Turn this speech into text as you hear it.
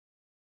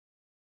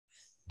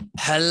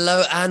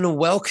Hello and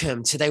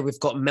welcome. Today we've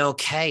got Mel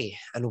K,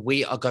 and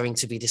we are going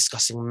to be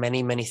discussing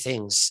many, many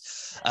things.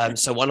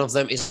 So one of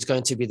them is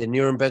going to be the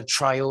Nuremberg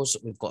trials.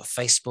 We've got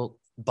Facebook,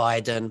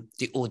 Biden,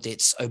 the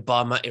audits,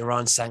 Obama,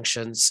 Iran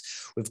sanctions.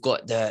 We've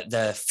got the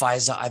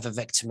Pfizer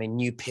ivermectin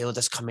new pill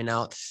that's coming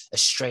out,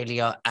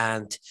 Australia,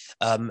 and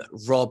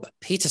Rob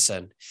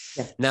Peterson.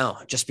 Yeah. Now,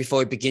 just before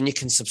we begin, you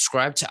can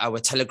subscribe to our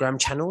Telegram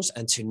channels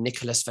and to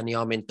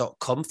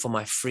nicholasveniamin.com for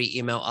my free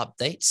email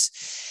updates.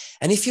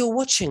 And if you're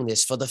watching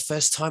this for the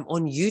first time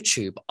on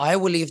YouTube, I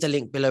will leave the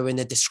link below in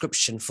the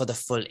description for the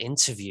full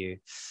interview.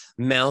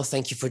 Mel,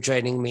 thank you for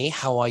joining me.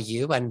 How are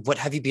you? And what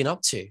have you been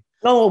up to?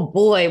 Oh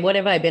boy, what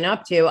have I been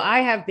up to? I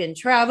have been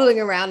traveling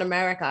around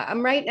America.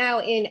 I'm right now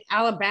in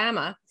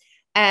Alabama,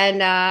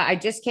 and I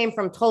just came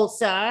from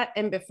Tulsa.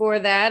 And before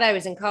that, I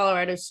was in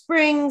Colorado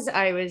Springs.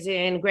 I was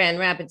in Grand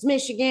Rapids,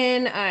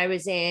 Michigan.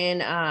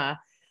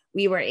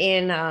 We were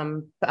in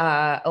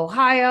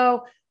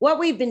Ohio. What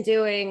we've been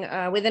doing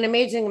with an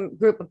amazing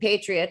group of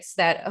patriots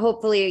that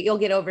hopefully you'll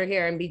get over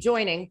here and be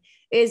joining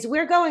is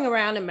we're going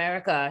around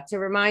America to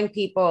remind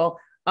people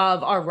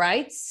of our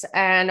rights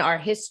and our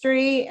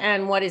history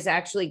and what is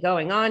actually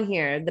going on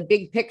here, the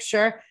big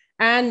picture,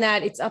 and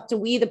that it's up to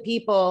we, the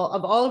people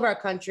of all of our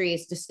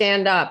countries, to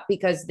stand up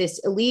because this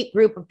elite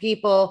group of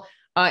people,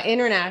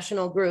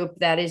 international group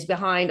that is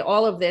behind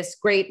all of this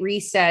great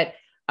reset,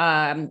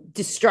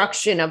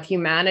 destruction of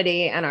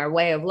humanity and our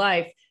way of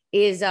life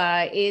is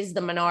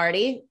the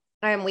minority.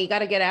 And we got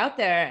to get out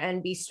there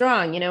and be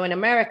strong. You know, in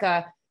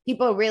America,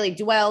 people really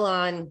dwell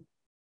on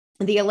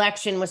the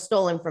election was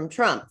stolen from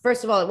Trump.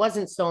 First of all, it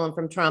wasn't stolen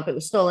from Trump. It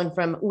was stolen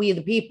from we,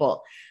 the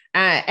people,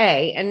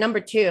 A. And number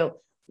two,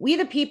 we,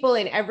 the people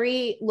in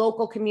every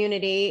local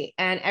community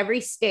and every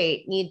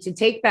state need to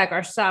take back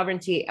our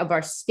sovereignty of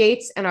our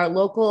states and our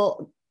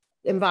local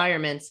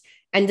environments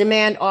and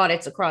demand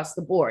audits across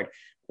the board.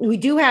 We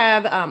do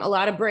have a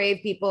lot of brave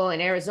people in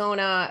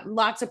Arizona,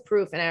 lots of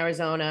proof in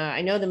Arizona.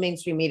 I know the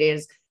mainstream media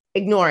is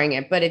ignoring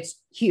it, but it's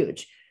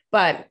huge.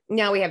 But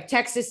now we have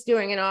Texas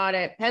doing an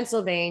audit,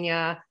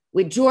 Pennsylvania,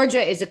 with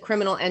Georgia is a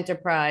criminal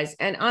enterprise.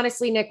 And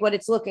honestly, Nick, what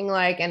it's looking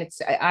like, and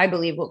it's, I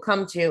believe will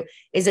come to,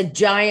 is a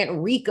giant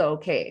RICO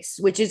case,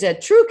 which is a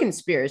true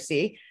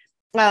conspiracy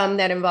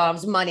that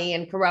involves money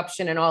and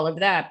corruption and all of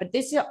that. But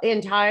this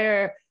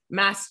entire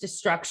mass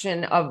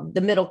destruction of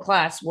the middle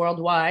class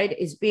worldwide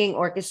is being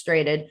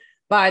orchestrated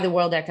by the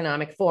World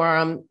Economic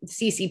Forum,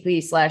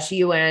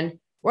 CCP/UN,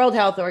 World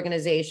Health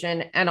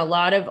Organization, and a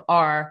lot of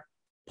our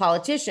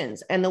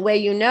politicians. And the way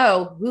you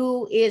know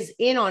who is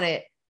in on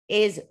it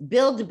is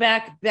build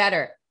back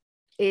better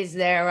is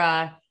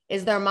their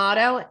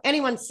motto.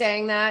 Anyone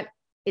saying that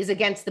is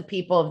against the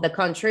people of the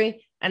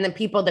country, and the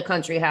people of the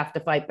country have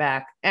to fight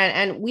back.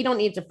 And we don't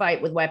need to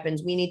fight with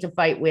weapons. We need to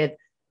fight with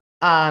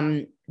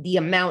the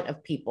amount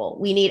of people.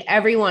 We need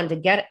everyone to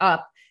get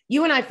up.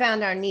 You and I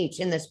found our niche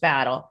in this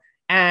battle,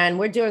 and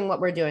we're doing what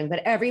we're doing,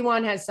 but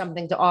everyone has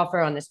something to offer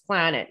on this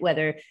planet,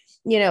 whether,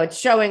 you know, it's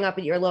showing up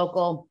at your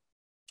local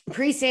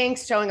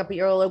precincts, showing up at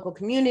your local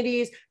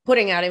communities,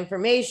 putting out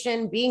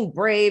information, being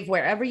brave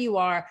wherever you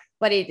are.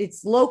 But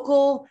it's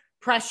local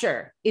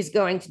pressure is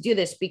going to do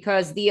this,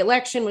 because the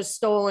election was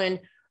stolen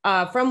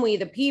from we,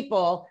 the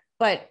people.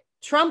 But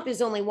Trump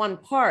is only one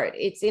part.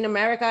 It's in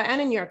America and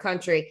in your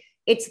country.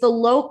 It's the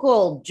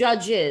local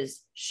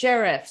judges,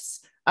 sheriffs,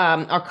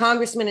 our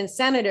congressmen and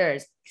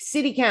senators,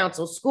 city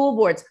council, school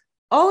boards.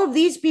 All of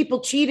these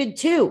people cheated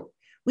too.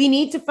 We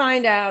need to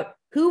find out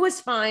who was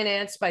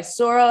financed by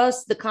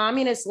Soros, the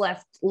communist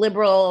left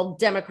liberal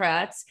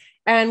Democrats,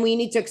 and we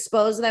need to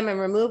expose them and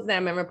remove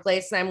them and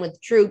replace them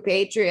with true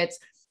patriots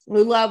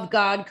who love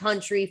God,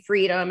 country,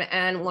 freedom,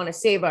 and want to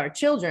save our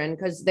children,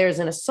 because there's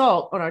an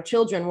assault on our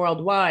children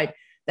worldwide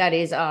that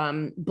is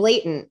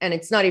blatant. And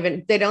it's not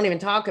even, they don't even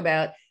talk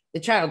about the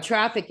child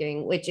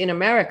trafficking, which in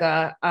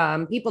America,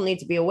 people need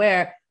to be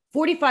aware,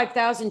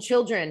 45,000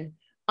 children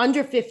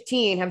under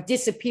 15 have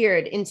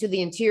disappeared into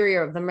the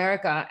interior of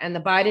America, and the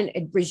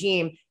Biden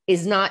regime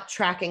is not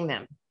tracking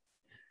them.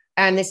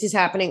 And this is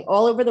happening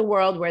all over the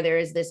world, where there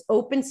is this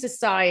open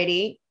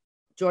society.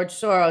 George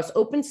Soros,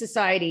 open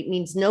society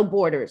means no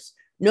borders.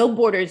 No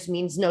borders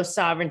means no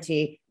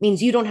sovereignty,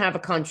 means you don't have a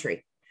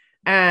country.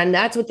 And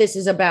that's what this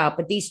is about.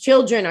 But these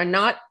children are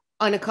not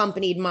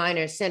unaccompanied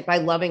minors sent by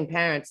loving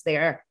parents. They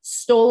are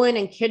stolen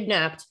and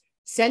kidnapped,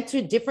 sent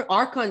to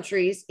our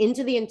countries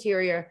into the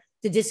interior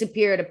to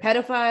disappear, to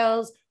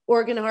pedophiles,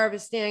 organ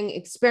harvesting,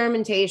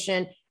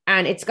 experimentation,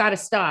 and it's got to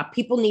stop.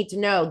 People need to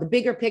know the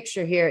bigger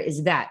picture here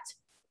is that.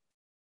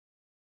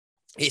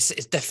 It's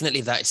definitely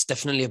that. It's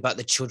definitely about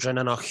the children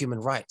and our human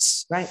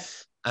rights. Right.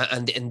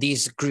 And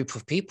these group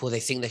of people,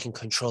 they think they can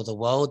control the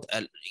world,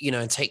 and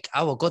take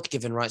our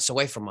God-given rights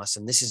away from us.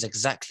 And this is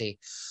exactly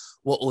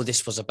what all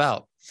this was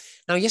about.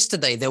 Now,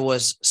 yesterday, there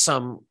was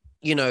some,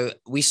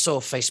 we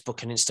saw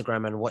Facebook and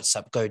Instagram and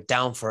WhatsApp go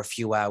down for a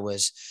few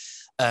hours.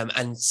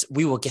 And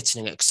we were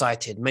getting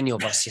excited. Many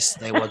of us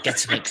yesterday were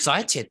getting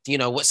excited.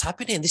 What's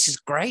happening? This is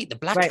great. The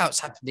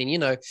blackout's happening,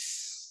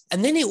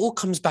 And then it all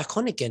comes back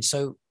on again.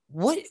 So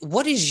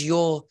what is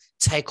your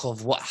take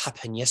of what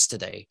happened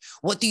yesterday?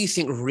 What do you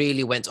think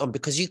really went on?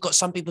 Because you've got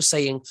some people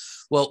saying,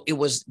 well, it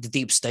was the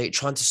deep state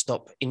trying to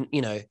stop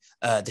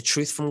the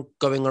truth from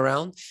going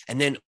around,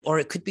 and then, or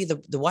it could be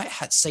the white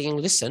hat saying,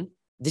 listen,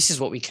 this is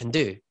what we can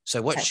do.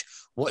 So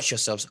watch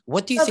yourselves.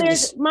 What do you think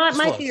this my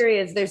was? theory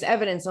is there's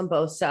evidence on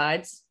both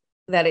sides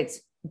that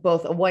it's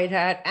both a white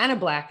hat and a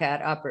black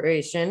hat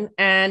operation.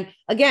 And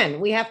again,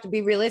 we have to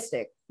be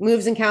realistic.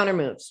 Moves and counter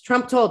moves.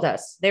 Trump told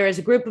us there is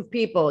a group of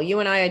people. You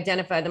and I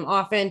identify them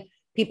often.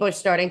 People are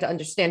starting to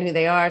understand who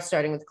they are,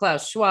 starting with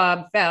Klaus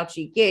Schwab,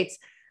 Fauci, Gates,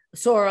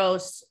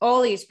 Soros,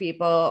 all these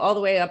people, all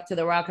the way up to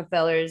the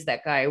Rockefellers,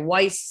 that guy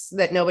Weiss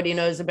that nobody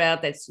knows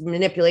about, that's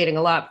manipulating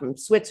a lot from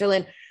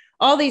Switzerland.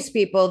 All these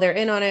people, they're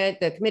in on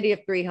it. The Committee of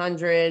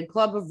 300,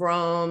 Club of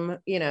Rome,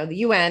 the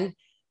UN.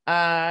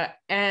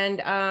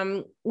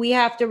 And we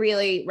have to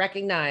really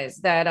recognize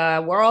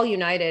that we're all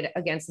united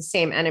against the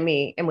same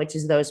enemy, and which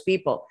is those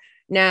people.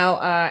 Now,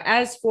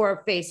 as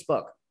for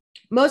Facebook,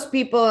 most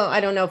people, I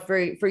don't know,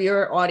 for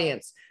your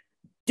audience,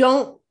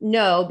 don't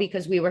know,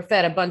 because we were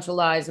fed a bunch of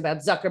lies about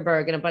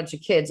Zuckerberg and a bunch of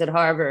kids at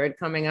Harvard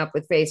coming up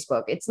with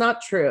Facebook. It's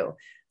not true.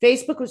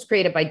 Facebook was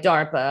created by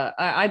DARPA,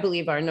 I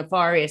believe our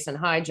nefarious and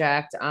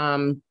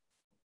hijacked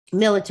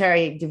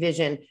military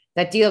division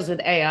that deals with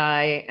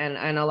AI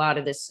and a lot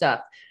of this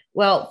stuff.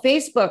 Well,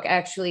 Facebook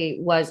actually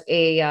was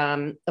a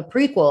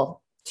prequel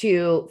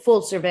to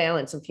full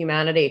surveillance of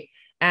humanity.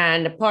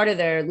 And part of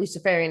their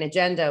Luciferian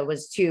agenda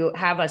was to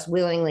have us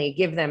willingly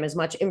give them as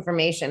much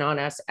information on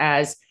us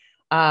as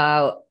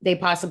they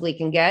possibly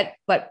can get.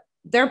 But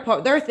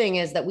their thing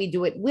is that we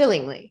do it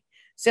willingly.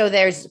 So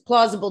there's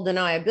plausible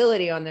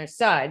deniability on their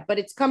side. But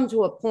it's come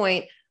to a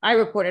point, I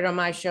reported on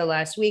my show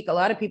last week, a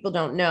lot of people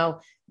don't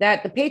know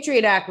that the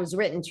Patriot Act was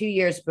written 2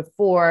 years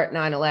before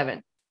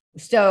 9/11.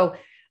 So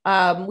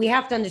we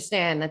have to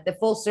understand that the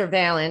full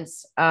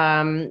surveillance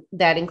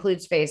that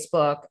includes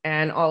Facebook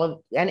and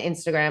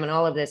Instagram and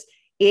all of this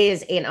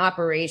is an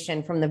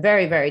operation from the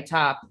very, very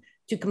top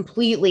to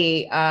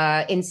completely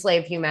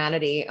enslave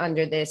humanity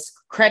under this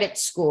credit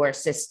score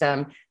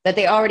system that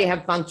they already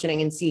have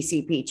functioning in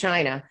CCP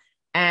China.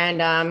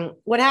 And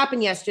what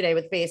happened yesterday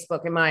with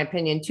Facebook, in my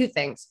opinion, two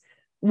things.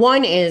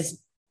 One is,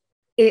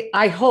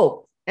 I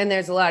hope, and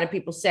there's a lot of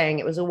people saying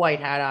it was a white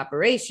hat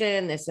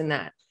operation, this and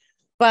that.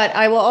 But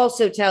I will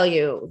also tell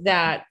you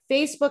that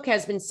Facebook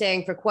has been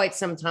saying for quite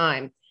some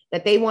time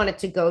that they wanted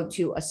to go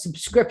to a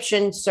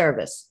subscription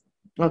service.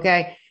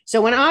 Okay.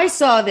 So when I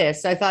saw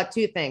this, I thought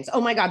two things.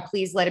 Oh my God,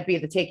 please let it be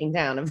the taking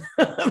down of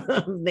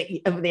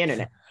the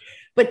internet.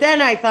 But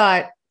then I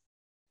thought,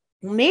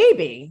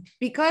 maybe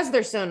because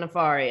they're so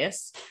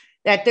nefarious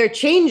that they're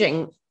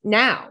changing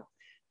now,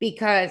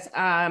 because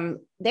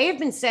they have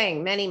been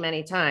saying many,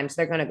 many times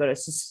they're going to go to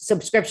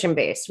subscription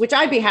based, which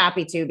I'd be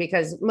happy to,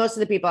 because most of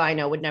the people I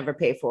know would never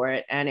pay for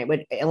it. And it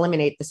would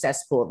eliminate the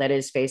cesspool that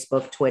is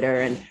Facebook,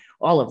 Twitter, and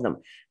all of them.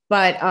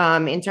 But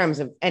in terms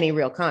of any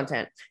real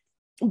content,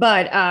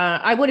 but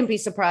I wouldn't be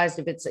surprised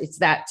if it's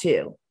that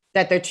too,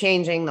 that they're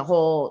changing the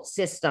whole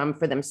system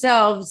for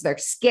themselves. They're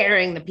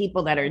scaring the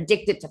people that are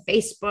addicted to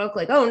Facebook,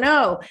 like, oh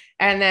no.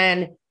 And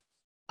then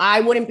I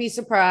wouldn't be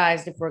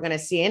surprised if we're going to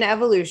see an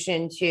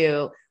evolution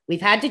to,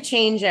 we've had to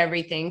change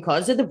everything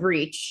because of the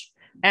breach,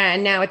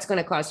 and now it's going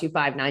to cost you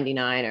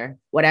 $5.99 or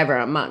whatever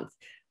a month.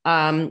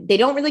 They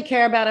don't really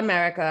care about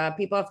America.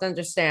 People have to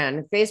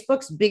understand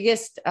Facebook's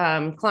biggest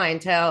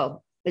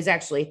clientele is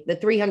actually the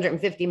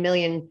 350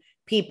 million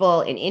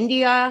people in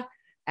India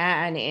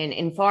and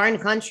in foreign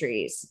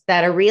countries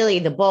that are really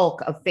the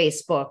bulk of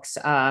Facebook's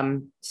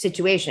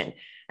situation.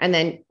 And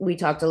then we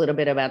talked a little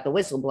bit about the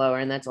whistleblower,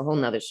 and that's a whole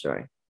nother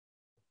story.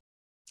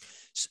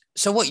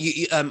 So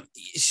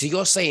so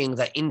you're saying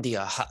that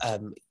India,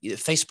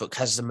 Facebook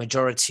has the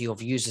majority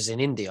of users in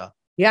India?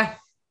 Yeah.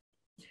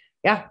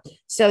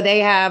 So they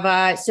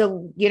have,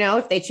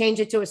 if they change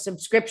it to a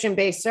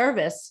subscription-based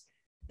service,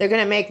 they're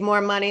going to make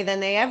more money than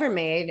they ever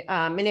made,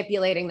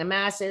 manipulating the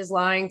masses,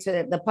 lying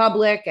to the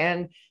public,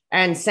 and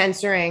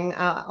censoring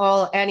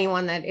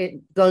anyone that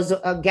it goes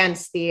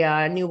against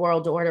the New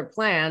World Order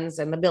plans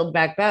and the Build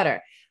Back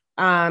Better.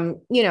 A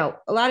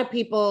lot of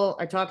people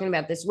are talking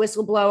about this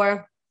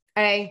whistleblower.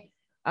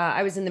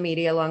 I was in the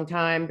media a long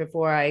time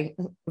before I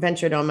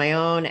ventured on my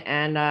own,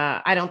 and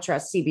I don't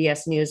trust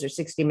CBS News or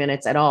 60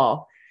 Minutes at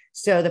all.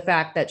 So the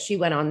fact that she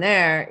went on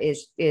there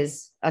is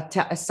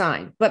a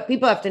sign. But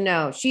people have to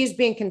know she's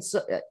being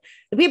the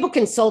people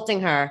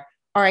consulting her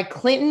are a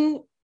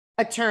Clinton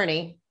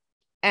attorney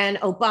and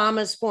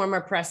Obama's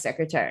former press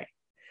secretary.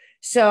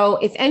 So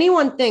if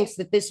anyone thinks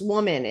that this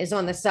woman is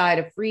on the side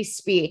of free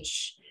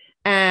speech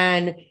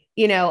and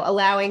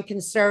allowing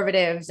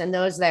conservatives and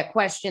those that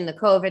question the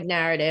COVID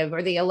narrative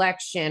or the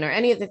election or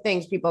any of the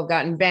things people have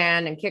gotten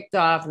banned and kicked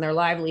off and their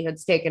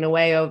livelihoods taken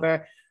away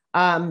over,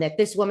 that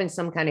this woman's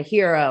some kind of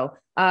hero,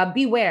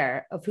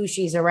 beware of who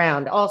she's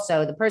around.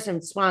 Also, the person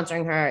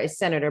sponsoring her is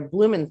Senator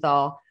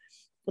Blumenthal,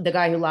 the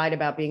guy who lied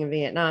about being in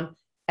Vietnam.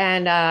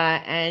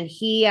 And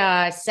he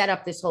set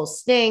up this whole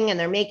sting, and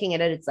they're making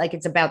it's like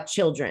it's about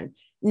children.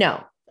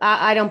 No,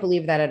 I don't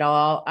believe that at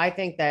all. I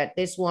think that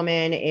this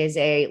woman is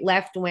a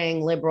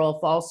left-wing liberal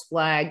false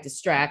flag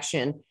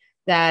distraction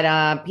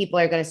that people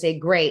are going to say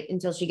great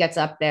until she gets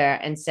up there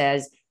and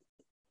says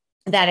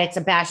that it's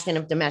a bastion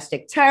of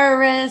domestic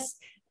terrorists,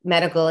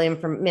 medical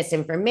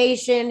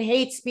misinformation,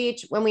 hate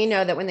speech, when we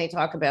know that when they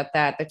talk about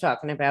that, they're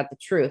talking about the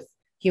truth,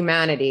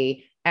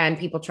 humanity, and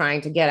people trying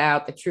to get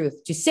out the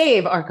truth to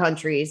save our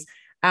countries.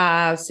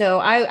 So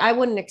I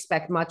wouldn't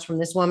expect much from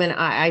this woman.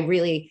 I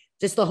really,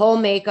 just the whole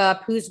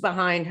makeup, who's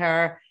behind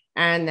her,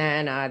 and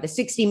then the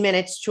 60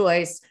 Minutes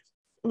choice.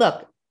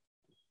 Look,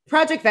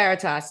 Project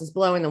Veritas is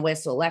blowing the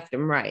whistle left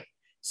and right.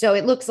 So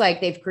it looks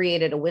like they've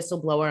created a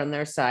whistleblower on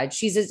their side.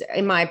 She's as,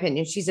 in my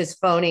opinion, she's as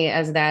phony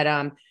as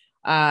that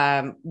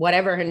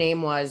whatever her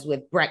name was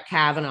with Brett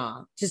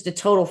Kavanaugh, just a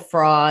total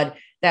fraud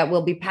that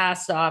will be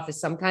passed off as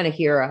some kind of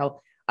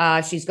hero.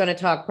 She's going to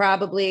talk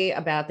probably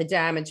about the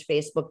damage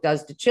Facebook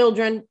does to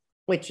children,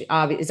 which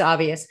is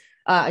obvious.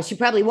 She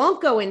probably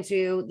won't go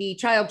into the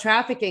child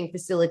trafficking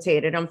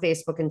facilitated on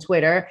Facebook and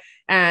Twitter,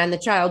 and the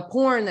child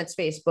porn that's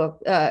Facebook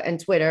and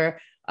Twitter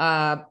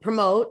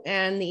promote,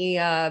 and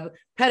the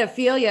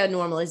pedophilia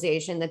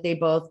normalization that they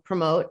both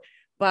promote.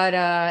 But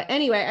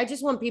anyway, I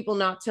just want people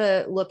not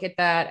to look at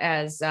that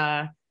as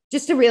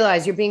just to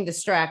realize you're being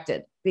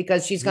distracted,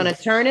 because she's going to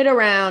turn it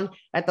around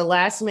at the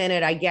last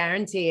minute. I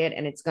guarantee it.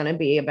 And it's going to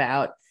be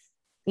about,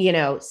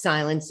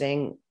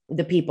 silencing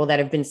the people that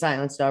have been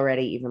silenced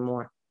already even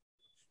more.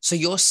 So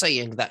you're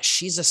saying that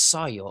she's a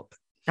psyop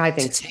I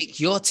think to take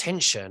your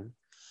attention,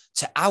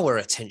 to our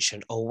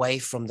attention, away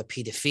from the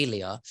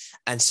pedophilia,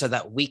 and so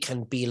that we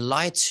can be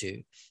lied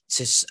to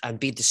and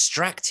be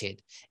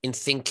distracted in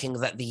thinking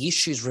that the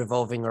issues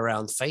revolving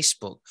around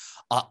Facebook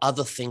are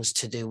other things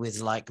to do with,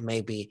 like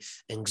maybe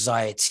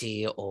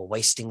anxiety or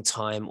wasting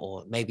time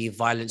or maybe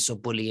violence or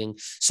bullying.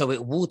 So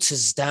it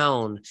waters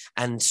down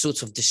and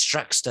sort of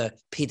distracts the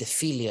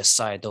pedophilia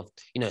side of,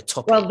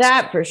 topics. Well,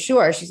 that for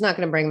sure. She's not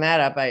going to bring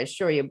that up, I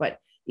assure you. But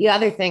the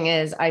other thing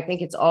is, I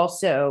think it's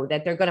also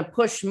that they're going to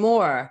push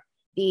more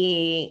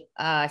the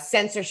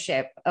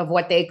censorship of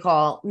what they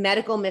call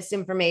medical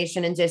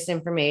misinformation and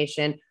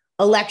disinformation,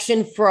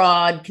 election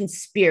fraud,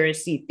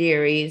 conspiracy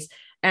theories,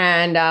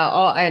 and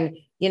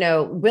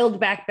Build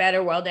Back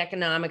Better, World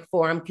Economic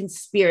Forum,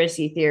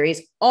 conspiracy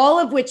theories, all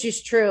of which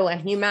is true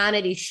and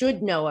humanity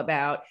should know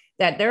about,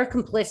 that they're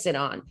complicit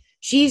on.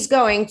 She's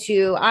going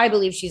to, I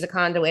believe she's a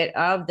conduit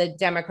of the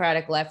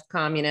Democratic left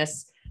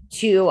communists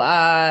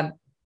to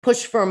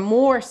push for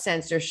more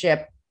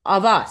censorship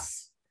of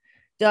us.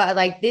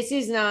 Like, this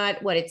is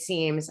not what it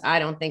seems, I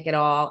don't think at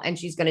all. And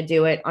she's going to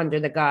do it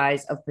under the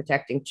guise of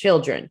protecting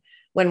children,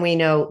 when we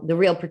know the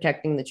real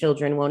protecting the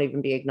children won't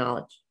even be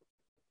acknowledged.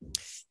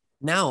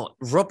 Now,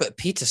 Robert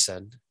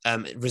Peterson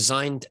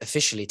resigned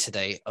officially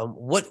today.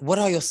 What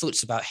are your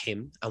thoughts about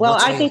him? And well,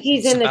 I think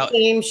he's in the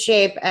same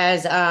shape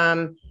as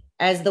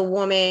the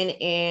woman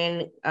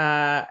in,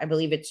 I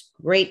believe it's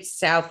Great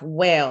South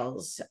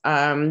Wales.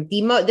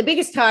 The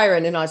biggest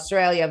tyrant in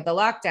Australia of the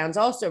lockdowns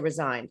also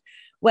resigned.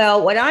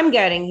 Well, what I'm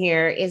getting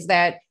here is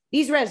that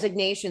these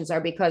resignations are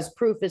because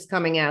proof is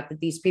coming out that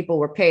these people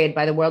were paid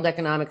by the World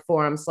Economic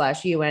Forum /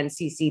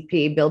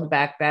 UNCCP, Build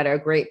Back Better,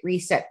 Great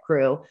Reset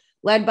crew,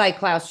 led by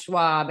Klaus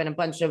Schwab and a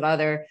bunch of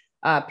other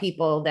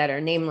people that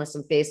are nameless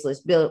and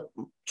faceless,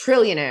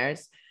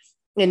 trillionaires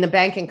in the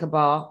banking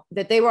cabal,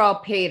 that they were all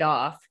paid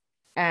off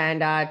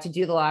and to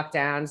do the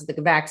lockdowns, the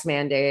vax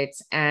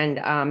mandates, and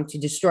to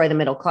destroy the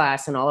middle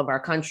class in all of our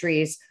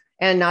countries.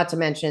 And not to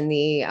mention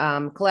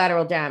the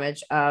collateral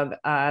damage of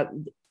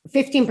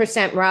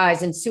 15%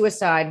 rise in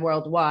suicide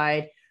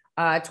worldwide,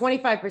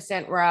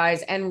 25%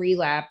 rise and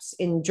relapse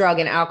in drug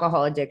and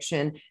alcohol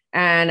addiction,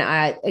 and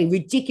a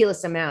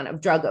ridiculous amount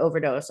of drug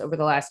overdose over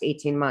the last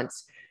 18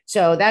 months.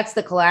 So that's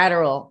the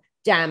collateral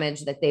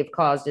damage that they've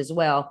caused as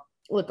well.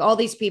 Look, all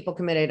these people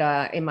committed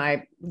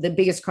the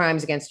biggest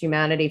crimes against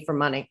humanity for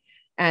money.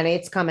 And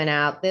it's coming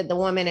out that the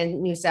woman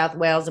in New South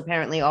Wales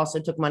apparently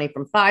also took money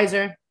from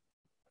Pfizer.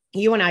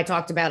 You and I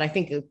talked about, I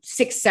think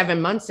 6-7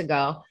 months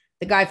ago,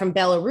 the guy from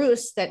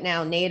Belarus that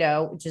now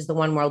NATO, which is the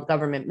one world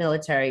government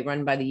military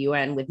run by the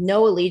UN with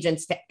no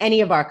allegiance to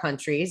any of our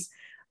countries.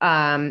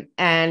 And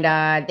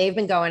they've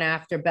been going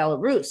after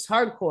Belarus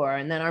hardcore,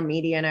 and then our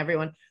media and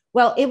everyone.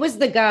 Well, it was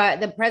the guy,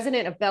 the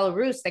president of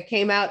Belarus, that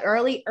came out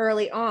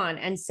early on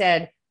and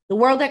said the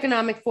World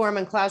Economic Forum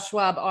and Klaus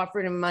Schwab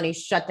offered him money to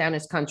shut down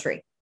his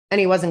country, and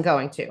he wasn't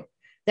going to.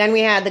 Then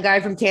we had the guy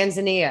from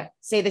Tanzania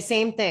say the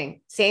same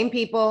thing. Same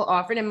people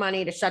offered him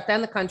money to shut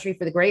down the country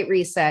for the Great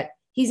Reset.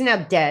 He's now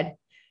dead.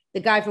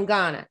 The guy from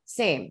Ghana,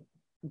 same.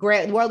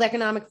 Great World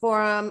Economic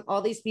Forum,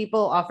 all these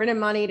people offered him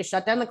money to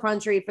shut down the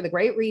country for the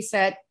Great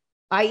Reset,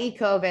 i.e.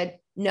 COVID.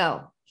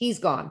 No, he's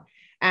gone.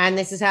 And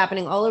this is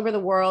happening all over the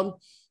world.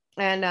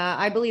 And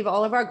I believe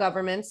all of our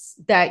governments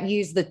that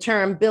use the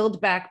term Build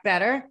Back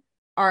Better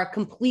are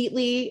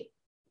completely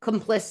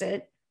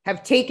complicit,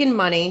 have taken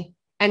money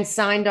and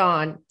signed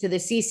on to the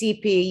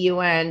CCP,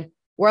 UN,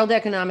 World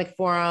Economic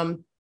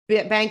Forum,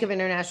 Bank of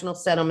International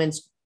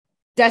Settlements,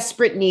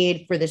 desperate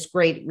need for this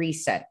Great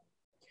Reset.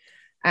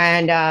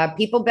 And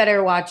people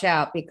better watch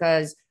out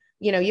because,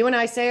 you and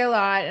I say a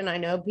lot, and I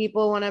know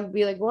people want to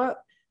be like, what?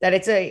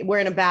 That we're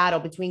in a battle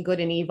between good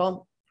and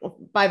evil.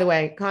 By the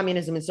way,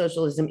 communism and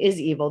socialism is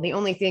evil. The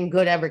only thing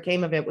good ever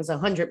came of it was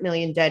 100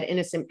 million dead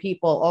innocent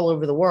people all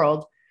over the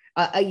world.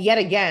 Yet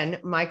again,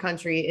 my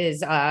country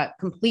is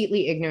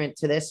completely ignorant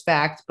to this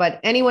fact. But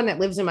anyone that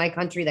lives in my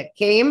country that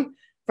came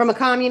from a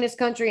communist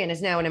country and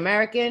is now an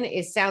American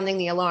is sounding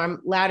the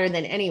alarm louder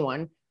than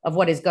anyone of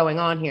what is going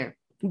on here.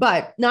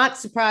 But not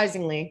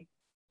surprisingly,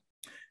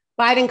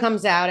 Biden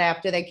comes out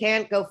after they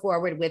can't go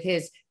forward with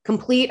his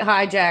complete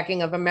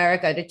hijacking of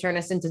America to turn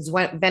us into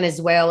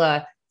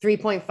Venezuela,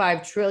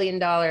 $3.5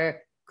 trillion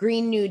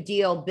Green New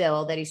Deal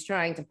bill that he's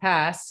trying to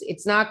pass.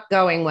 It's not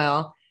going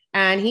well.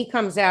 And he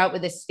comes out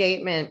with a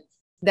statement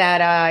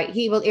that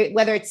he will,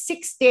 whether it's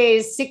 6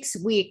 days, 6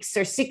 weeks,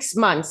 or 6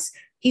 months,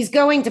 he's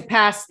going to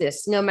pass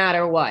this no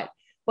matter what.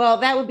 Well,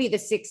 that would be the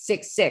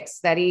 666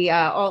 that he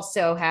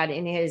also had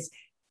in his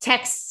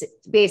text,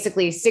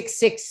 basically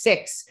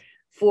 666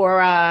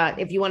 for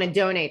if you want to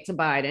donate to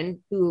Biden,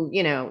 who,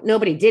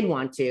 nobody did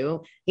want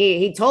to.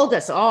 He told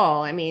us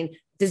all. I mean,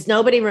 does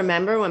nobody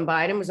remember when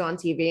Biden was on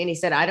TV and he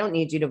said, I don't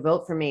need you to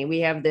vote for me.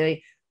 We have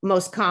the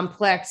most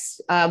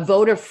complex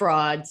voter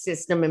fraud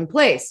system in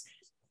place.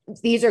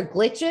 These are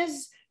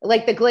glitches,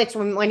 like the glitch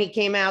when he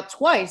came out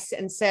twice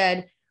and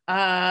said,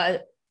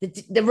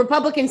 the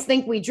Republicans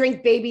think we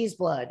drink baby's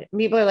blood. And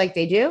people are like,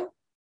 they do?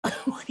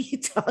 What are you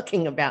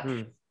talking about?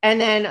 And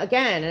then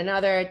again,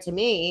 another, to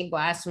me,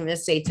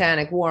 blasphemous,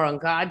 satanic war on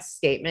God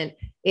statement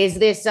is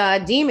this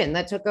demon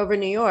that took over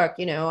New York.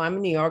 I'm a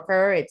New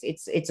Yorker.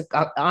 It's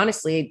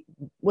honestly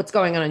what's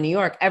going on in New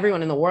York.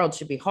 Everyone in the world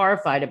should be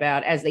horrified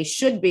about, as they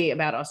should be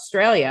about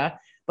Australia.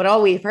 But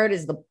all we've heard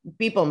is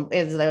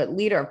the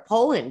leader of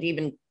Poland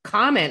even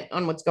comment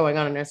on what's going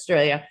on in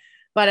Australia.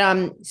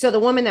 But so the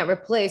woman that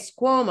replaced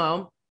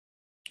Cuomo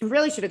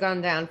really should have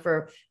gone down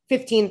for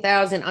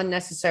 15,000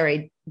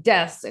 unnecessary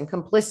deaths and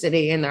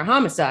complicity in their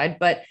homicide.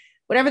 But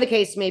whatever the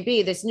case may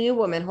be, this new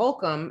woman,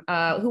 Holcomb,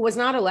 who was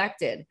not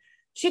elected,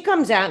 she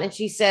comes out and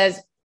she says,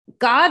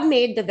 God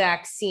made the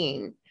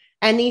vaccine,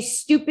 and these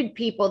stupid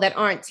people that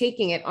aren't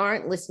taking it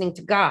aren't listening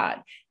to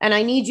God. And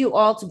I need you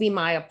all to be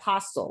my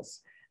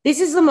apostles.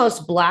 This is the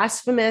most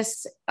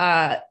blasphemous,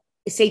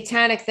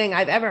 satanic thing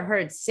I've ever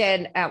heard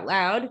said out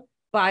loud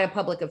by a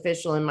public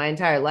official in my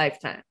entire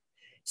lifetime.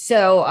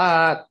 So,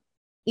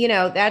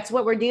 that's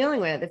what we're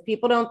dealing with. If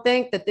people don't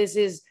think that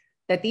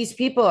these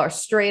people are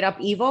straight up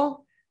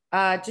evil,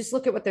 just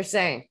look at what they're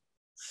saying.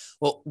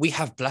 Well, we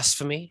have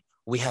blasphemy.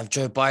 We have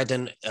Joe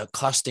Biden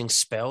casting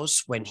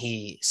spells when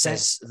he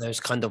says those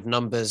kind of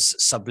numbers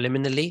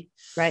subliminally.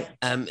 Right.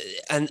 And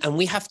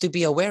we have to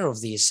be aware of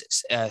these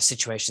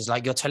situations,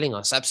 like you're telling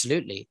us.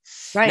 Absolutely.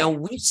 Right. Now,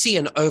 we see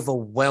an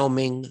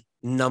overwhelming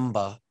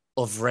number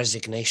of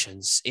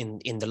resignations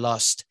in the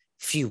last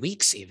few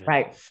weeks, even.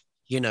 Right.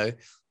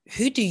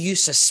 Who do you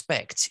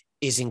suspect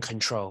is in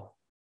control?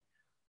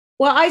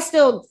 Well, I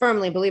still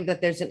firmly believe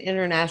that there's an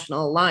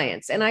international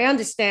alliance. And I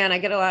understand, I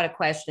get a lot of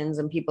questions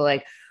and people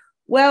like,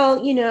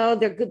 well,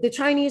 the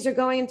Chinese are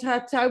going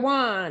to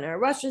Taiwan, or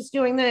Russia's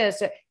doing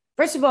this.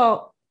 First of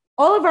all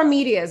of our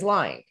media is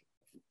lying.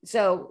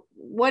 So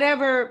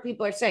whatever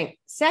people are saying.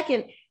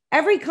 Second,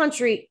 every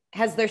country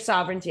has their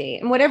sovereignty,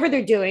 and whatever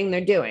they're doing,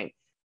 they're doing.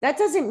 That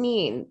doesn't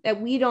mean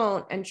that we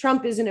don't, and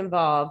Trump isn't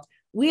involved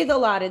with a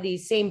lot of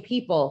these same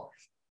people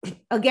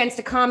against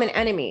a common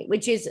enemy,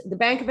 which is the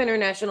Bank of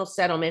International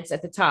Settlements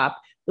at the top,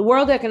 the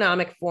World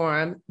Economic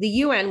Forum, the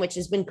UN, which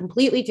has been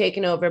completely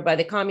taken over by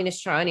the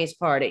Communist Chinese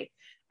Party,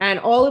 and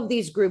all of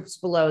these groups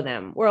below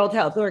them, World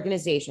Health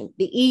Organization.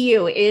 The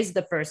EU is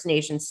the first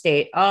nation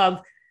state of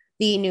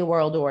the New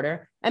World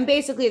Order. And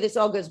basically, this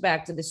all goes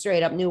back to the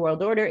straight up New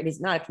World Order. It is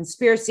not a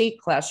conspiracy.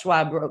 Klaus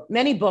Schwab wrote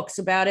many books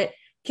about it.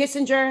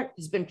 Kissinger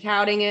has been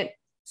touting it.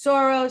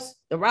 Soros,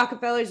 the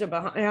Rockefellers are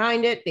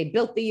behind it. They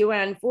built the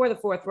UN for the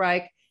Fourth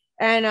Reich.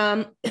 And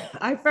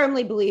I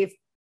firmly believe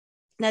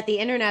that the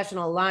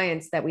international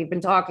alliance that we've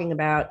been talking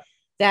about,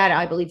 that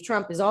I believe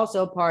Trump is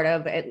also a part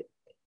of,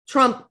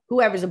 Trump,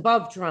 whoever's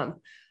above Trump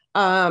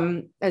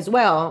as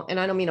well, and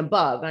I don't mean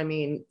above, I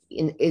mean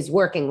is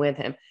working with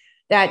him,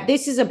 that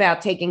this is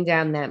about taking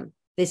down them.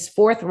 This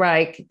Fourth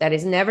Reich that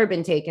has never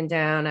been taken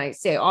down. I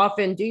say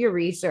often, do your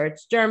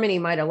research. Germany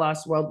might have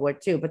lost World War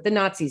II, but the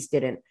Nazis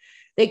didn't.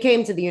 They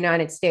came to the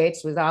United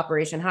States with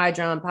Operation High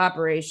Jump,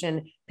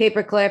 Operation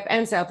Paperclip,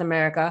 and South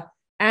America,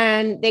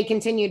 and they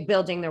continued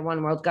building their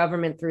one world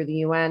government through the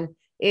UN.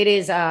 It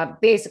is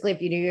basically,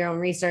 if you do your own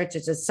research,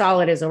 it's as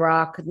solid as a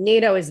rock.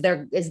 NATO is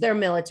their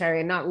military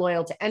and not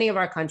loyal to any of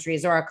our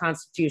countries or our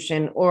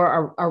constitution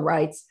or our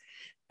rights.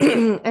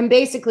 And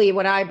basically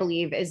what I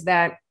believe is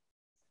that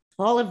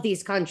all of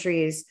these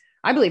countries,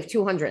 I believe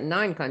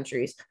 209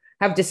 countries,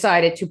 have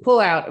decided to pull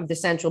out of the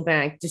central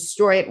bank,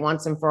 destroy it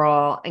once and for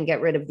all, and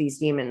get rid of these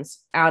demons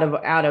out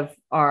of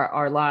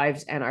our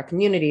lives and our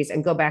communities,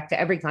 and go back to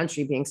every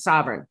country being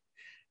sovereign.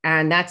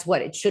 And that's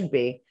what it should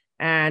be.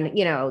 And,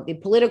 the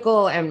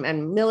political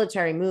and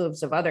military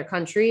moves of other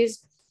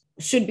countries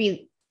should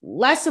be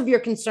less of your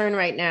concern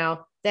right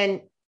now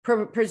than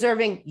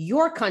preserving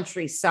your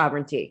country's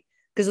sovereignty.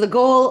 Because the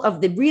goal of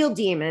the real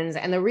demons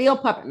and the real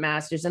puppet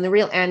masters and the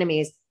real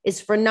enemies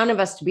is for none of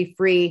us to be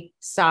free,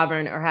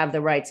 sovereign, or have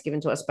the rights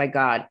given to us by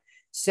God.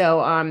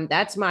 So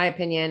that's my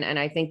opinion. And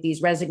I think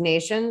these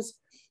resignations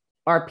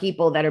are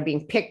people that are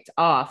being picked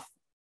off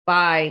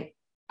by,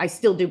 I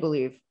still do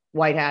believe,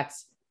 white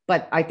hats,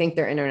 but I think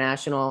they're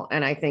international.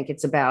 And I think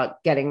it's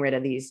about getting rid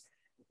of these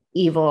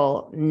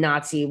evil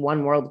Nazi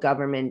one world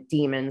government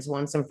demons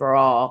once and for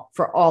all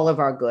of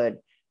our good.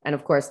 And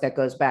of course, that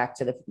goes back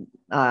to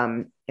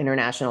the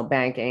international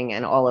banking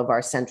and all of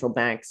our central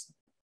banks.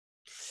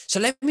 So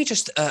let me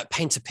just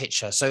paint a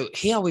picture. So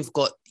here we've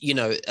got,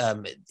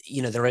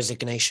 the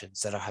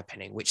resignations that are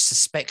happening, which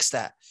suspects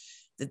that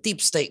the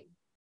deep state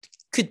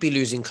could be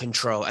losing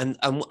control. And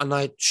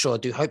I sure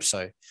do hope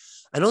so.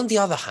 And on the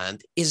other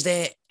hand, is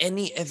there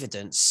any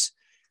evidence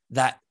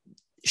that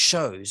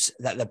shows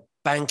that the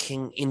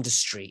banking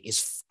industry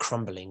is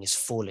crumbling, is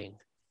falling?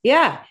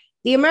 Yeah.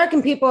 The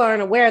American people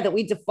aren't aware that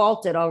we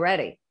defaulted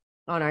already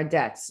on our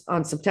debts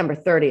on September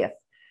 30th.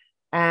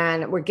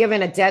 And we're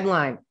given a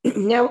deadline.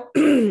 Now,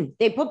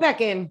 they put back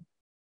in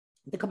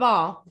the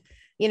cabal.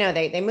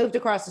 They moved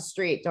across the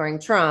street during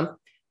Trump,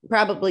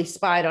 probably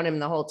spied on him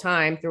the whole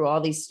time through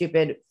all these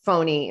stupid,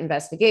 phony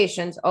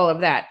investigations, all of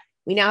that.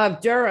 We now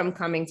have Durham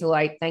coming to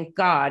light. Thank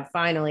God,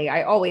 finally.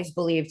 I always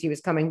believed he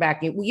was coming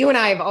back. You and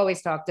I have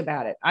always talked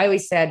about it. I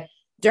always said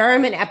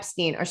Durham and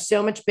Epstein are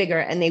so much bigger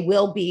and they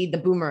will be the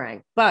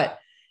boomerang. But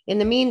in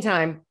the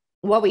meantime,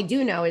 what we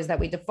do know is that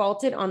we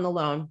defaulted on the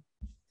loan.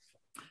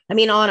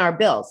 On our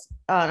bills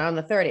on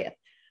the 30th.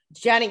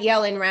 Janet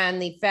Yellen ran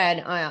the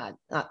Fed,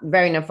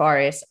 very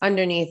nefarious,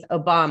 underneath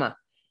Obama.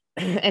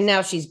 And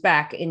now she's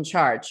back in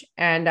charge.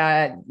 And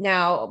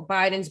now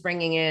Biden's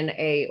bringing in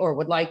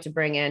would like to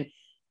bring in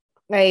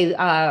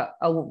a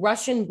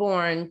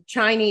Russian-born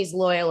Chinese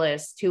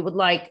loyalist who would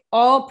like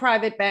all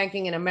private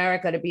banking in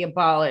America to be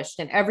abolished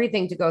and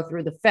everything to go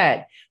through the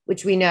Fed,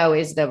 which we know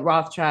is the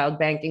Rothschild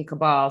banking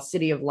cabal,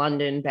 City of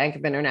London, Bank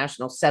of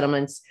International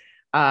Settlements,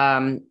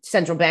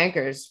 central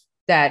bankers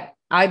that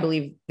I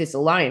believe this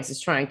alliance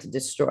is trying to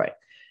destroy.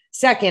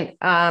 Second,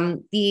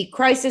 the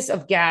crisis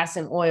of gas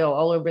and oil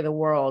all over the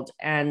world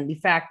and the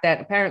fact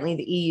that apparently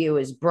the EU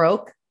is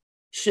broke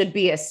should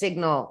be a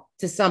signal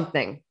to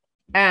something.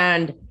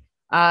 And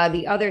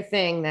the other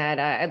thing that,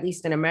 at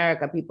least in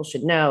America, people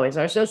should know is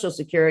our Social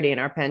Security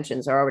and our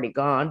pensions are already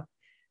gone.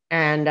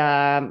 And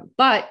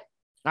but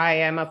I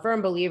am a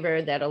firm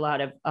believer that a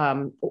lot of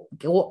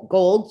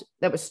gold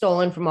that was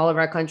stolen from all of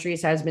our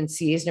countries has been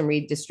seized and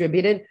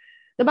redistributed.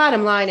 The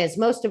bottom line is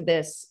most of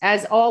this,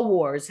 as all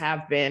wars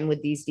have been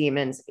with these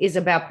demons, is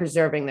about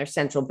preserving their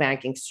central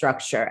banking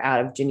structure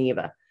out of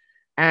Geneva.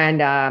 And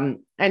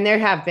there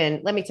have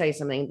been, let me tell you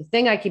something, the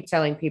thing I keep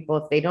telling people,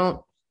 if they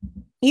don't,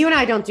 you and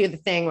I don't do the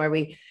thing where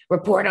we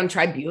report on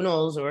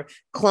tribunals or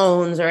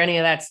clones or any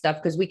of that stuff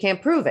because we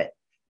can't prove it.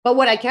 But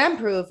what I can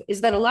prove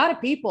is that a lot of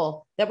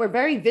people that were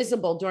very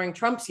visible during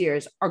Trump's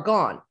years are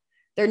gone.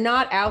 They're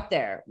not out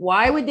there.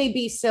 Why would they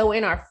be so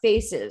in our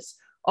faces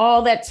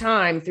all that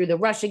time through the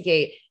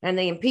Russiagate and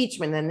the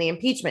impeachment and the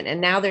impeachment?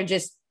 And now they're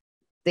just,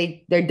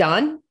 they're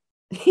done.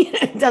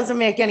 It doesn't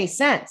make any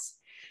sense.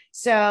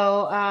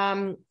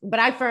 So, but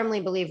I firmly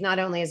believe not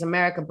only is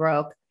America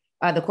broke,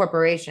 the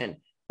corporation,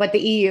 but the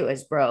EU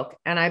is broke.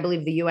 And I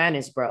believe the UN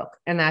is broke.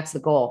 And that's the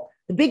goal.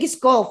 The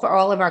biggest goal for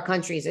all of our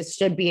countries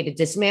should be to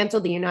dismantle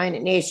the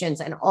United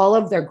Nations and all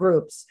of their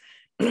groups,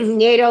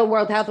 NATO,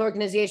 World Health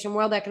Organization,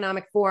 World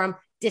Economic Forum,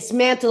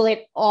 dismantle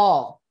it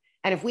all.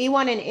 And if we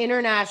want an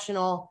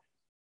international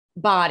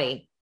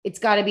body, it's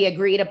got to be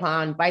agreed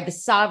upon by the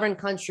sovereign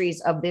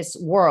countries of this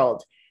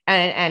world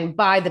and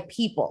by the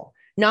people,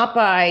 not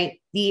by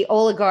the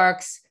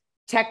oligarchs,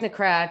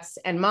 technocrats,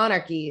 and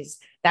monarchies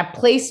that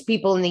place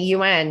people in the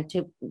UN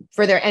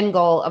for their end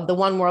goal of the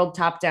one world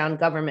top-down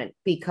government.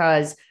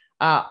 Because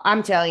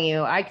I'm telling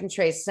you, I can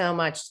trace so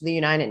much to the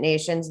United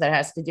Nations that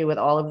has to do with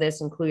all of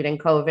this, including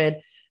COVID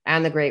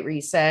and the Great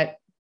Reset.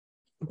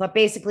 But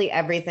basically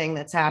everything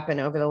that's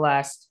happened over the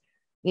last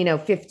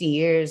 50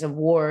 years of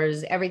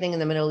wars, everything in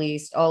the Middle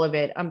East, all of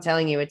it, I'm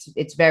telling you,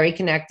 it's very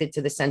connected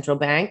to the central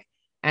bank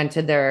and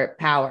to their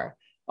power.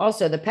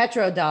 Also, the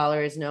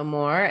petrodollar is no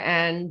more,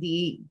 and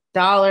the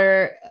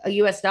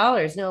US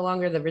dollar is no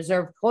longer the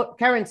reserve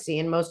currency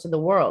in most of the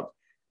world.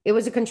 It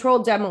was a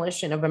controlled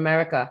demolition of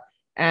America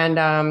and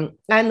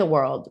the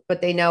world,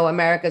 but they know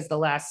America's the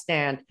last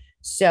stand.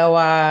 So,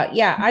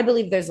 I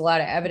believe there's a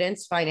lot of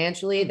evidence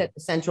financially that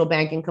the central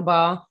banking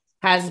cabal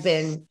has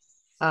been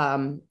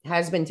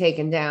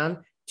taken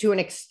down to an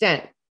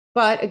extent.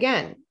 But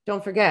again,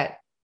 don't forget,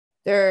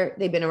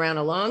 they've been around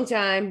a long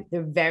time.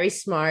 They're very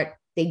smart.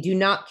 They do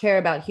not care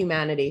about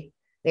humanity.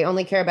 They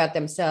only care about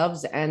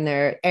themselves and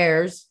their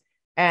heirs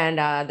and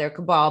their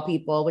cabal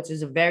people, which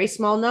is a very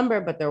small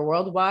number, but they're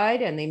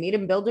worldwide. And they meet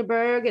in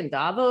Bilderberg and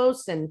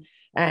Davos and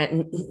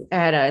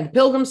at a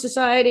Pilgrim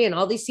Society and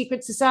all these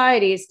secret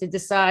societies to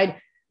decide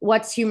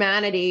what's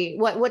humanity,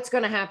 what's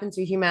going to happen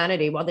to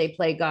humanity while they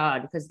play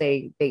God, because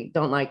they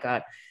don't like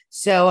God.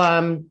 So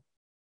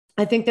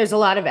I think there's a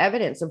lot of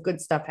evidence of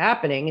good stuff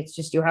happening. It's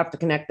just you have to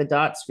connect the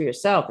dots for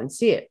yourself and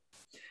see it.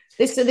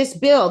 This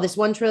bill, this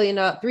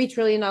 $3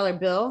 trillion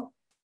bill,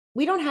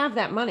 we don't have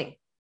that money.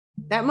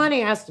 That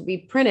money has to be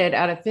printed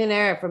out of thin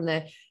air from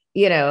the,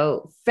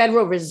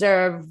 Federal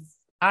Reserve,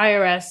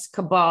 IRS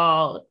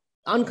cabal,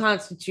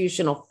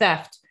 unconstitutional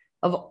theft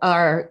of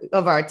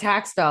our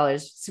tax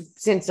dollars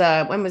since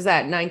when was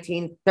that?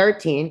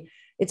 1913.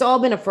 It's all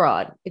been a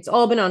fraud. It's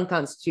all been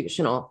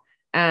unconstitutional,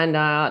 and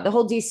the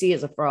whole DC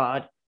is a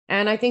fraud.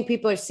 And I think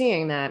people are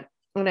seeing that,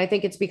 and I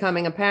think it's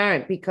becoming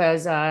apparent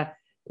because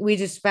we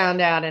just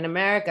found out in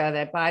America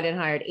that Biden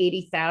hired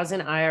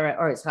 80,000 IRS,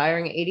 or is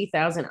hiring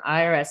 80,000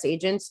 IRS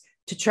agents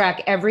to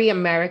track every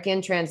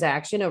American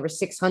transaction over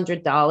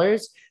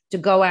 $600 to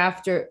go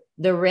after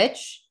the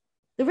rich.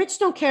 The rich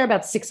don't care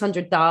about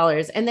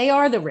 $600, and they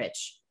are the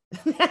rich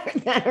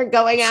that are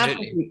going after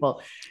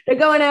people. They're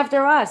going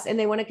after us, and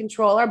they want to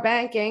control our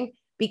banking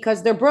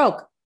because they're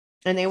broke,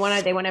 and they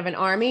want to have an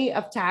army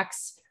of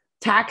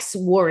tax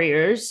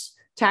warriors,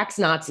 tax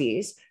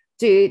Nazis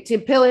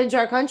to pillage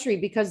our country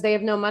because they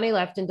have no money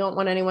left and don't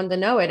want anyone to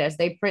know it, as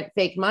they print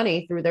fake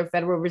money through their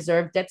Federal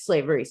Reserve debt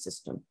slavery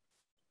system.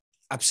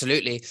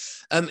 Absolutely.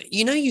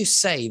 You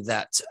say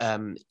that,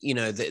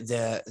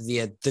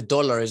 the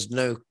dollar is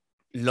no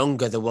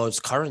longer the world's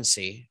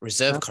currency,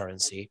 reserve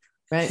currency.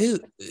 Right.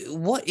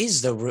 What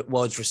is the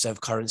world's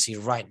reserve currency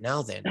right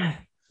now then?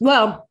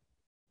 Well,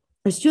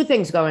 there's two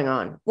things going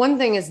on. One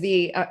thing is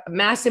the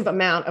massive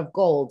amount of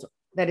gold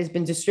that has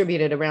been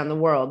distributed around the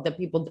world that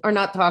people are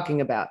not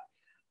talking about.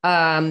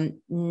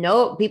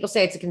 No, people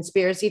say it's a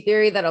conspiracy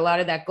theory that a lot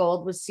of that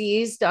gold was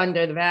seized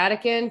under the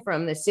Vatican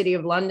from the city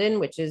of London,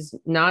 which is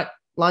not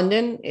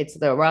London. It's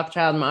the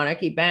Rothschild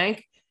Monarchy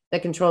Bank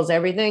that controls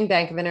everything,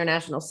 Bank of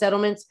International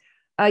Settlements.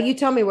 You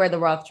tell me where the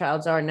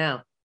Rothschilds are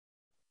now.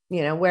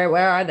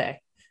 Where are they?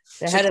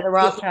 The head of the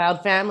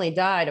Rothschild family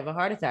died of a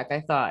heart attack,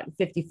 I thought,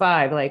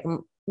 55,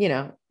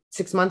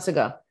 6 months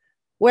ago.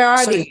 Where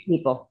are these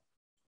people?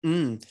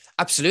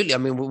 Absolutely. I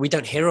mean, we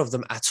don't hear of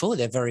them at all.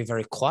 They're very,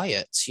 very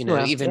quiet,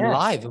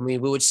 live. I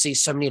mean, we would see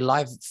so many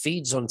live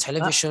feeds on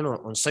television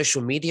or on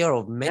social media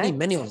of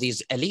many of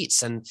these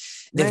elites, and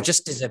they've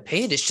just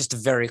disappeared. It's just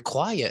very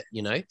quiet,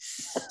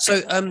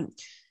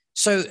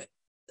 So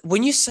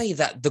when you say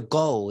that the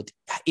gold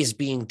is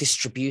being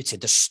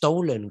distributed, the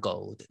stolen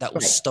gold that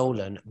was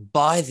stolen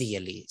by the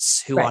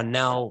elites who are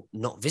now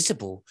not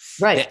visible,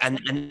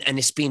 and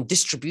it's being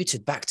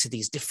distributed back to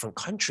these different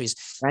countries,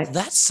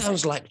 that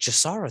sounds like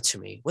Jassara to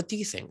me. What do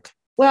you think?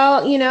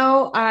 Well,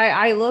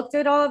 I looked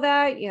at all of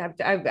that.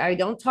 I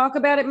don't talk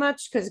about it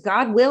much because,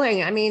 God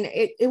willing, I mean,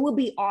 it will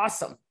be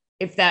awesome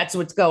if that's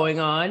what's going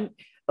on,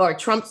 or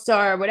Trump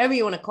star, whatever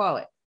you want to call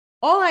it.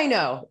 All I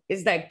know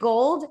is that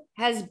gold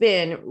has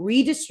been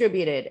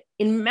redistributed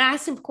in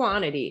massive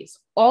quantities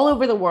all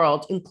over the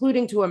world,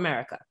 including to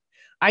America.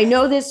 I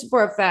know this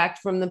for a fact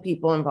from the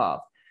people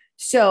involved.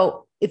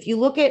 So if you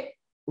look at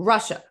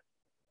Russia,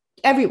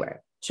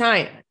 everywhere,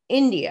 China,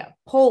 India,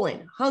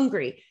 Poland,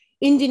 Hungary,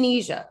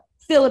 Indonesia,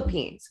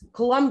 Philippines,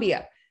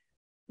 Colombia,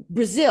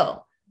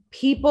 Brazil,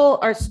 people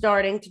are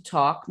starting to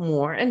talk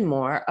more and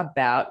more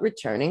about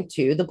returning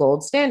to the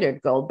gold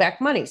standard,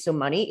 gold-backed money. So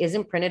money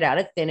isn't printed out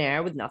of thin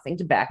air with nothing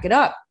to back it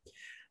up.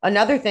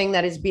 Another thing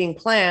that is being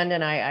planned,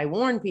 and I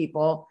warn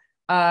people,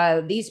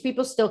 these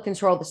people still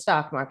control the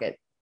stock market.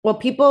 Well,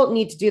 people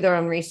need to do their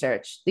own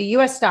research. The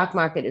US stock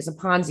market is a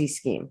Ponzi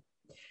scheme.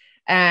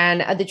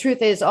 And the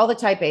truth is, all the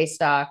type A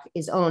stock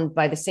is owned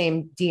by the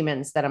same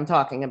demons that I'm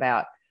talking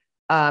about.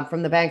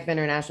 From the Bank of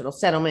International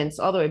Settlements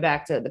all the way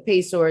back to the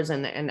pesos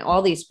and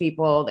all these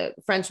people, the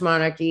French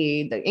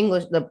monarchy,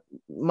 the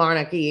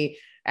monarchy,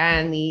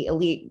 and the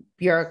elite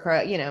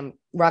bureaucrat,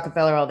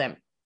 Rockefeller, all them,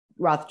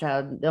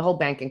 Rothschild, the whole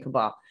banking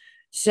cabal.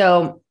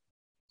 So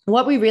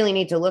what we really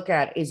need to look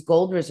at is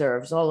gold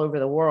reserves all over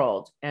the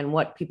world and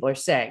what people are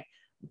saying.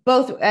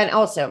 And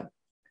also,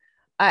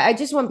 I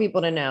just want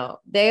people to know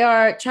they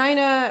are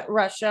China,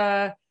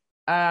 Russia,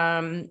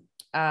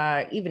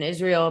 even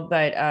Israel,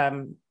 but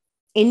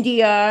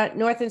India,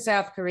 North and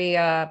South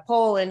Korea,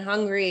 Poland,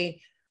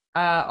 Hungary,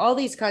 all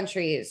these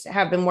countries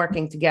have been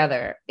working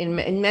together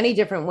in many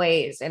different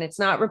ways, and it's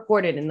not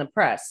reported in the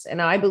press.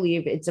 And I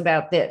believe it's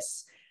about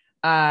this.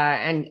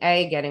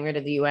 Getting rid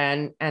of the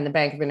UN and the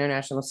Bank of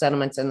International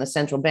Settlements and the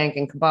central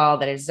banking cabal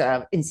that has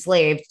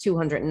enslaved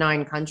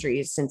 209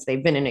 countries since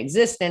they've been in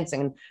existence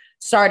and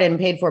started and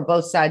paid for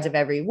both sides of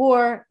every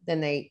war.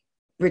 Then they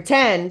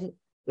pretend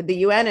with the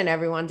UN and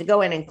everyone to go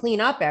in and clean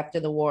up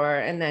after the war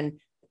and then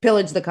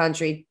pillage the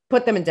country,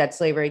 put them in debt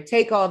slavery,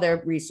 take all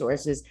their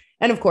resources,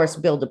 and of course,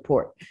 build a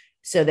port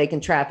so they can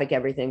traffic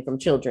everything from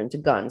children to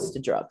guns to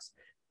drugs.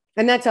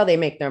 And that's how they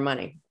make their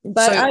money.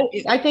 But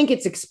I think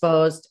it's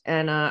exposed,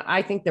 and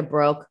I think they're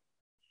broke.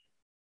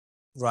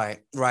 Right.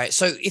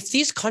 So if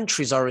these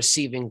countries are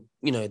receiving,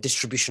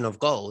 distribution of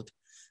gold,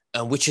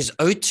 which is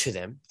owed to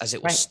them as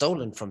it was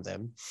stolen from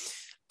them,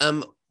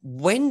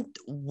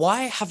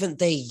 why haven't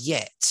they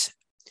yet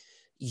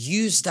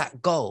used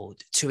that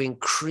gold to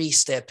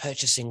increase their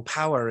purchasing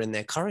power in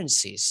their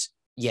currencies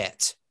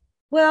yet?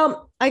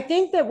 Well, I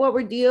think that what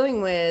we're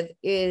dealing with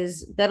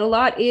is that a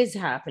lot is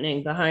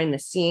happening behind the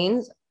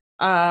scenes.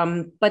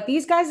 But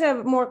these guys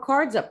have more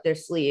cards up their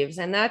sleeves.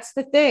 And that's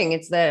the thing.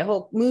 It's the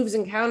whole moves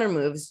and counter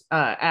moves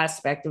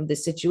aspect of the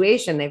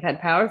situation. They've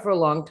had power for a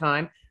long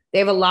time. They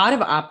have a lot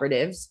of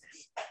operatives.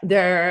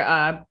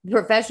 They're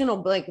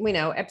professional, like we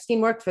know,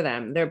 Epstein worked for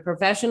them. They're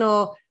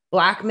professional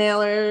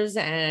blackmailers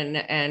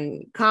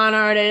and con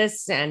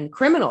artists and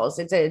criminals.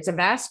 It's a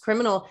vast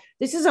criminal.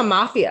 This is a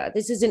mafia.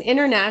 This is an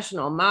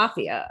international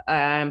mafia.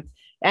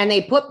 And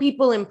they put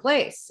people in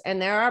place.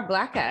 And there are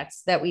black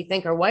hats that we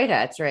think are white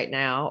hats right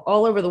now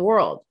all over the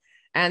world.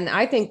 And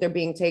I think they're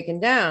being taken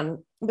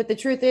down. But the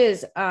truth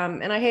is,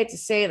 and I hate to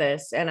say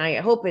this, and I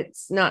hope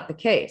it's not the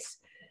case,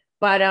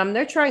 but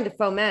they're trying to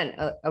foment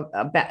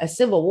a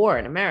civil war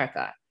in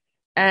America.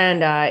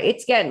 And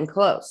it's getting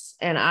close.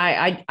 And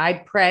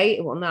I pray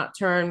it will not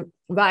turn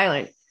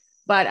violent.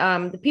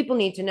 But the people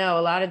need to know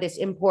a lot of this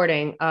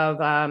importing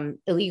of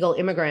illegal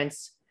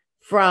immigrants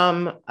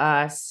from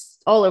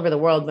all over the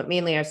world, but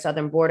mainly our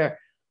southern border.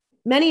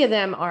 Many of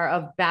them are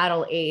of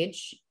battle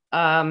age,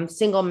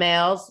 single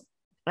males,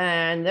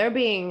 and they're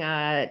being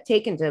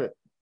taken to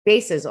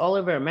bases all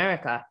over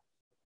America.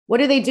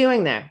 What are they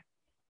doing there?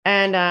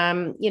 And,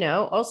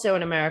 also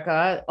in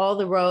America, all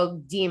the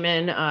rogue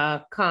demon,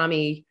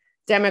 commie,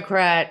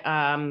 Democrat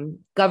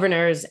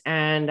governors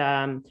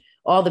and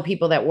all the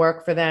people that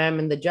work for them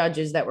and the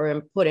judges that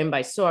were put in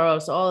by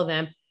Soros, all of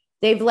them,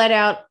 they've let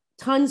out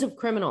tons of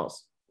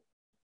criminals.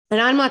 And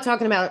I'm not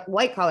talking about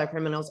white collar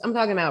criminals. I'm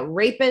talking about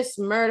rapists,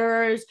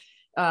 murderers,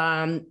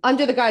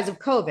 under the guise of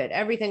COVID,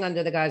 everything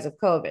under the guise of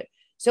COVID.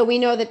 So we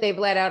know that they've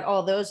let out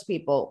all those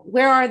people.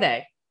 Where are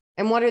they?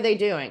 And what are they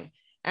doing?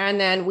 And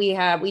then we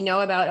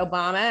know about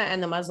Obama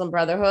and the Muslim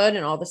Brotherhood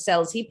and all the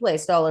cells he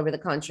placed all over the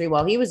country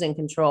while he was in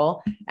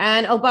control.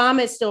 And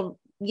Obama is still,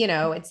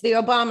 it's the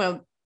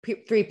Obama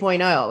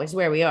 3.0 is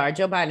where we are.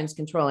 Joe Biden's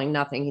controlling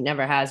nothing. He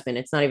never has been.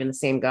 It's not even the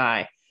same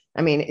guy.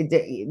 I mean,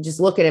 just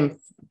look at him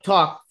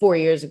talk 4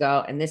 years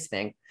ago and this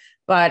thing.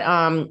 But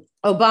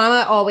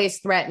Obama always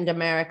threatened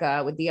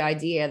America with the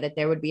idea that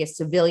there would be a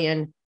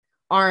civilian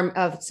armed,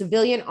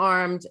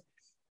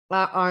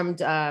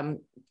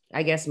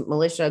 I guess,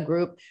 militia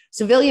group,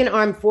 civilian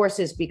armed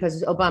forces,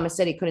 because Obama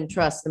said he couldn't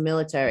trust the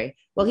military.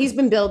 Well, he's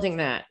been building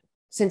that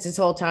since his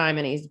whole time,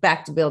 and he's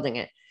back to building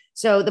it.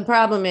 So the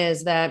problem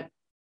is that,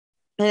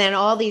 and then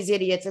all these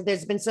idiots,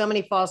 there's been so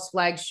many false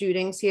flag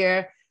shootings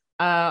here.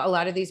 A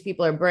lot of these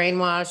people are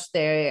brainwashed.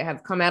 They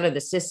have come out of the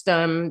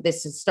system.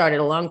 This has started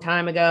a long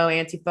time ago.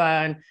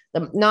 Antifa,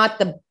 and not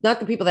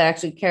the people that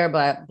actually care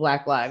about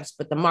Black lives,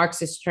 but the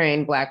Marxist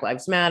trained Black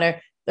Lives Matter.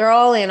 They're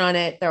all in on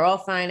it. They're all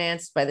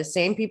financed by the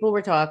same people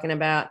we're talking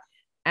about.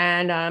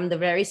 And the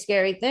very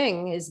scary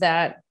thing is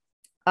that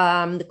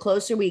the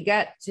closer we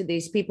get to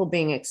these people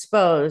being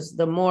exposed,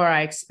 the more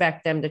I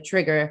expect them to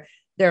trigger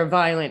their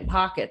violent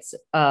pockets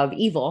of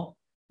evil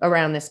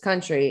around this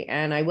country.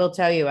 And I will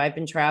tell you, I've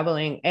been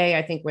traveling.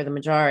 I think we're the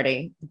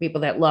majority, the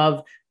people that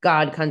love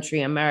God,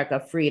 country, America,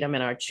 freedom,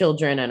 and our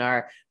children, and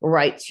our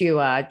right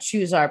to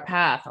choose our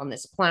path on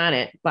this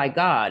planet by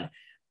God.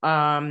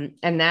 And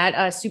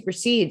that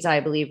supersedes,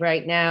 I believe,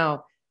 right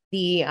now,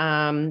 the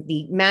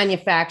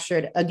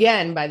manufactured,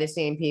 again, by the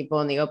same people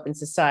in the open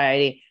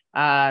society,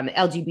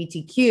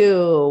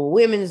 LGBTQ,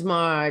 Women's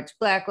March,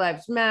 Black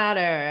Lives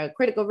Matter,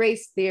 critical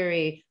race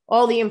theory,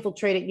 all the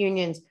infiltrated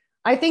unions.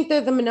 I think they're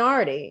the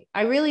minority.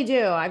 I really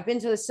do. I've been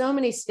to so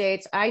many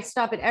states. I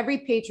stop at every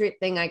Patriot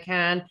thing I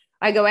can.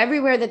 I go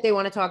everywhere that they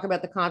want to talk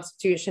about the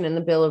Constitution and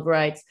the Bill of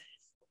Rights.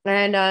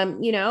 And,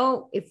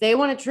 if they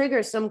want to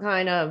trigger some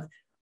kind of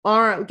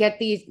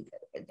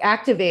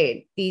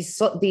activate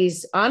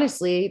these,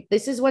 honestly,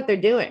 this is what they're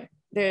doing.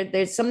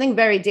 There's something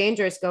very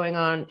dangerous going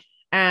on.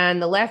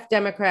 And the left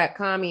Democrat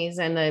commies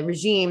and the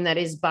regime that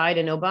is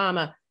Biden,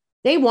 Obama,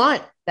 they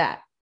want that.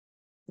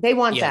 They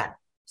want that.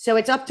 So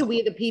it's up to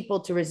we, the people,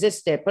 to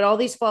resist it. But all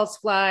these false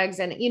flags,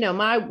 and,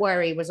 my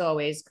worry was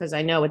always, because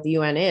I know what the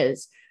UN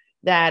is,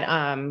 that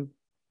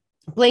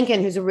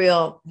Blinken,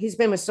 he's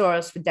been with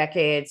Soros for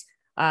decades.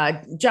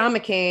 John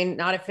McCain,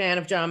 not a fan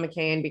of John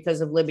McCain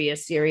because of Libya,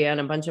 Syria, and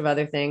a bunch of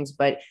other things.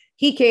 But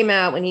he came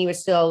out when he was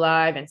still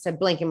alive and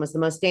said Blinken was the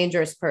most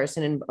dangerous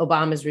person in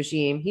Obama's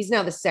regime. He's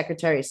now the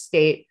Secretary of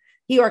State.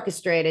 He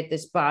orchestrated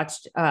this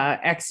botched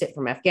exit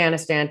from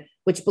Afghanistan,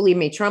 which, believe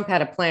me, Trump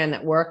had a plan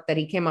that worked, that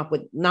he came up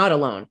with, not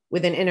alone,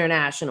 with an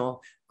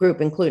international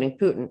group, including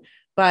Putin.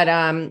 But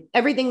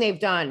everything they've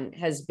done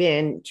has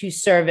been to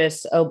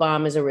service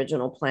Obama's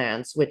original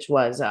plans, which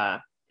was,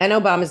 and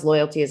Obama's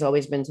loyalty has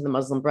always been to the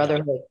Muslim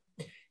Brotherhood.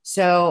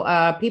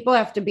 So people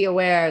have to be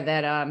aware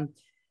that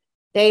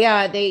they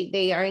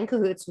are in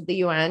cahoots with the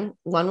UN,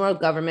 one world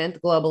government,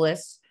 the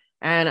globalists.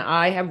 And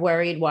I have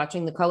worried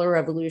watching the color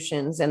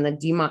revolutions and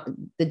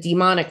the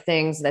demonic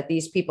things that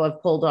these people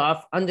have pulled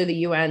off under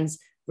the UN's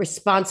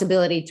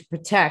responsibility to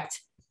protect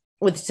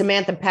with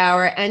Samantha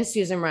Power and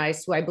Susan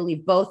Rice, who I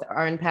believe both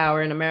are in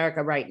power in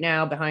America right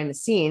now behind the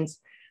scenes,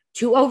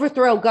 to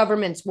overthrow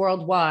governments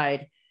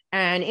worldwide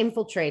and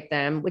infiltrate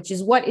them, which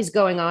is what is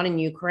going on in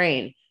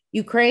Ukraine.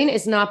 Ukraine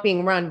is not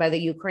being run by the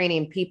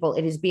Ukrainian people.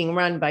 It is being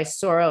run by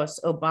Soros,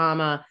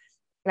 Obama,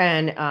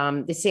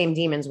 and the same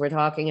demons we're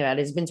talking about.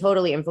 It has been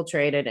totally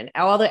infiltrated, and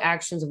all the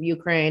actions of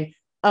Ukraine.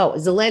 Oh,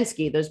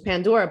 Zelensky, those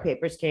Pandora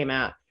Papers came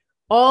out.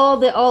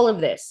 All of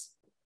this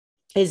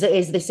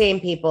is the same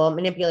people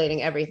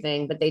manipulating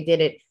everything, but they did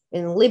it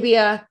in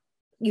Libya,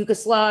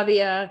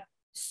 Yugoslavia,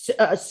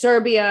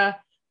 Serbia,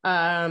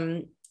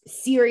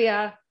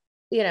 Syria,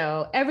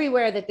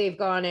 everywhere that they've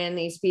gone in,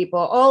 these people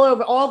all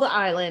over all the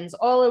islands,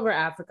 all over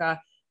Africa.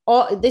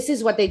 This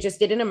is what they just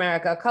did in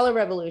America, a color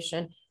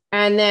revolution.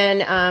 And then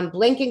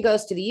Blinken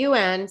goes to the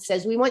UN,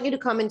 says, we want you to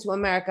come into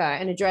America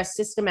and address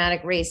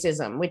systematic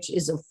racism, which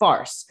is a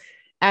farce.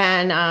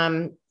 And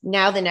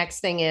now the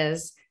next thing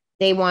is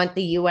they want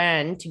the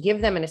UN to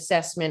give them an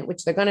assessment,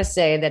 which they're going to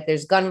say that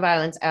there's gun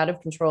violence out of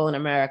control in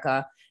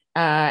America,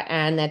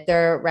 and that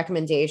their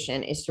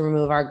recommendation is to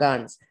remove our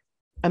guns.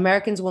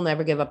 Americans will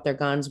never give up their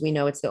guns. We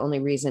know it's the only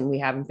reason we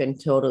haven't been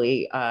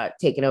totally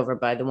taken over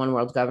by the one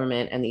world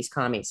government and these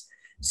commies.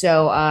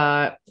 So,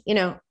 I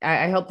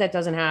hope that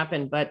doesn't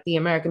happen, but the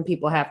American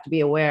people have to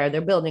be aware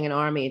they're building an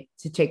army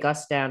to take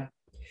us down.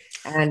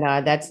 And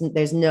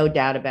there's no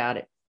doubt about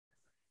it.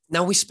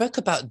 Now, we spoke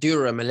about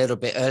Durham a little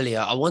bit earlier.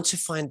 I want to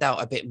find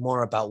out a bit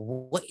more about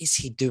what is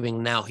he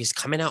doing now? He's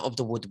coming out of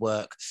the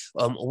woodwork.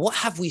 What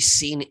have we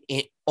seen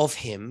of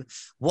him?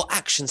 What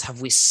actions have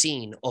we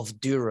seen of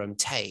Durham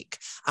take?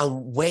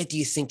 And where do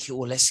you think it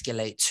will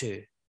escalate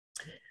to?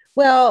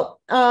 Well,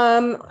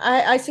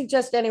 I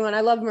suggest anyone.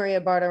 I love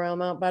Maria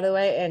Bartiromo, by the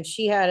way, and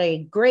she had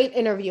a great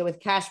interview with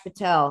Kash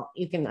Patel.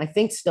 You can, I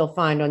think, still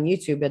find on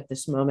YouTube at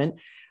this moment.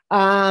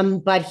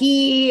 But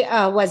he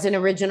was an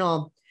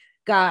original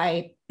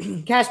guy.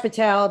 Kash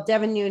Patel,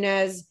 Devin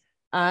Nunes,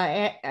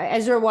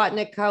 Ezra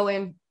Watnick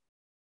Cohen.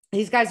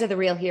 These guys are the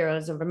real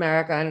heroes of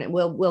America, and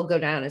will go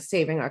down as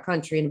saving our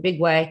country in a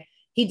big way.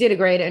 He did a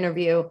great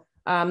interview.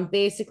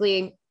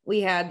 Basically,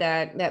 we had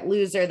that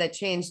loser that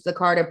changed the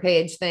Carter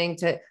Page thing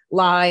to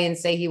lie and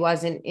say he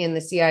wasn't in the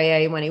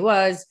CIA when he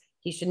was.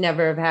 He should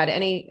never have had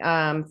any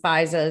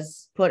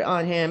FISAs put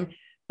on him.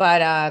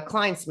 But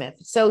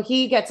Kleinsmith, so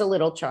he gets a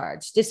little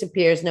charge,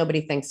 disappears.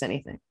 Nobody thinks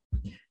anything.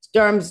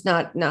 Durham's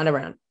not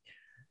around.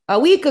 A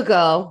week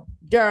ago,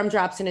 Durham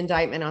drops an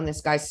indictment on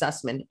this guy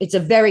Sussman. It's a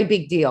very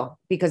big deal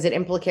because it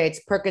implicates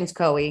Perkins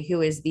Coie,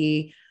 who is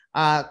the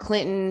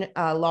Clinton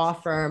law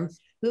firm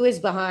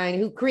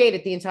who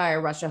created the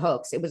entire Russia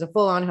hoax. It was a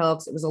full-on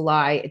hoax. It was a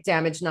lie. It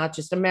damaged not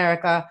just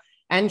America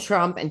and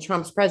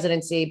Trump's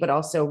presidency, but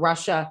also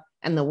Russia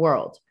and the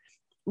world.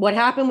 What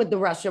happened with the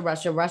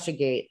Russia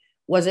gate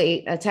was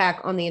an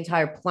attack on the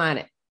entire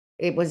planet.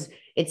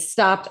 It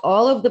stopped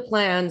all of the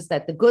plans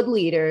that the good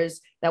leaders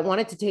that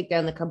wanted to take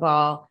down the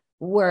cabal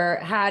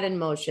had in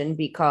motion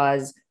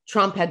because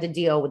Trump had to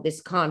deal with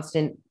this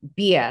constant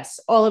BS,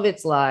 all of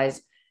its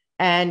lies.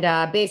 And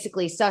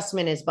basically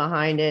Sussman is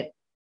behind it.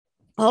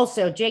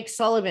 Also, Jake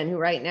Sullivan, who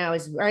right now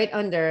is right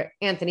under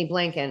Anthony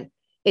Blinken,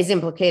 is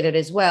implicated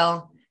as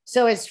well.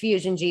 So is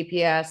Fusion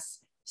GPS.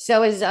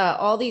 So is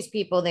all these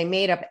people. They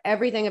made up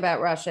everything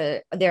about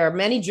Russia. There are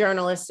many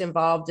journalists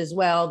involved as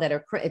well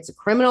it's a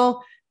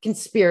criminal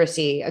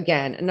conspiracy.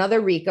 Again,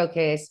 another RICO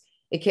case.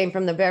 It came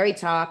from the very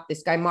top.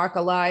 This guy, Mark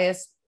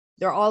Elias,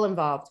 they're all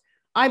involved.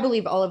 I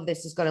believe all of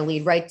this is going to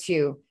lead right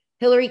to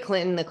Hillary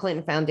Clinton, the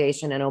Clinton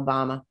Foundation, and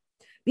Obama.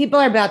 People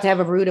are about to have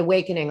a rude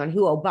awakening on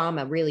who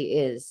Obama really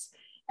is.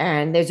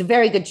 And there's a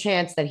very good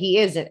chance that he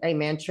is a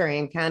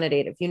Manchurian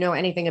candidate, if you know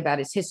anything about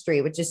his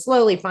history, which is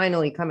slowly,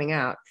 finally coming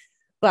out.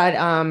 But,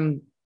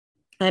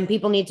 and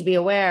people need to be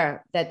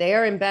aware that they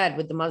are in bed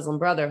with the Muslim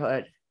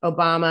Brotherhood.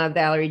 Obama,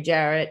 Valerie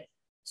Jarrett,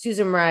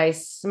 Susan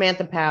Rice,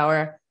 Samantha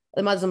Power.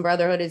 The Muslim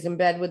Brotherhood is in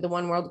bed with the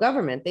one world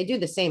government. They do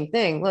the same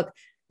thing. Look,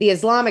 the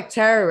Islamic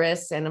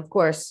terrorists, and of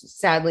course,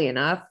 sadly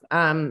enough,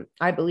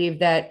 I believe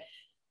that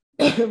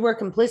we're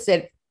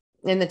complicit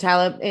in the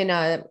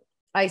Taliban,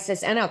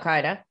 ISIS and Al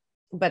Qaeda.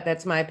 But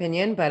that's my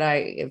opinion. But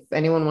if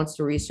anyone wants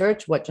to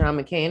research what John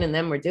McCain and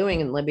them were doing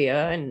in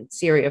Libya and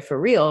Syria for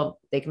real,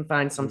 they can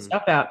find some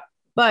stuff out.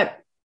 But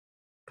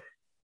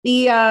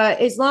the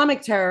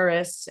Islamic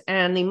terrorists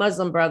and the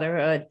Muslim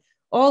Brotherhood,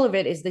 all of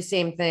it is the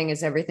same thing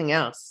as everything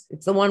else.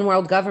 It's the one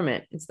world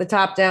government. It's the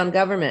top-down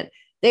government.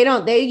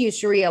 They use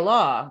Sharia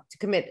law to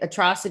commit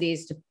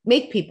atrocities to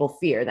make people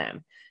fear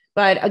them.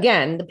 But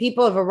again, the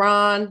people of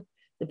Iran,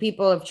 the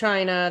people of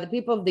China, the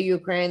people of the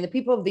Ukraine, the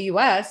people of the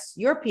US,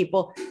 your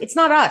people, it's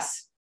not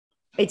us,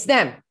 it's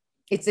them.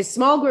 It's a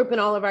small group in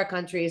all of our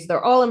countries.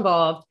 They're all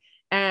involved.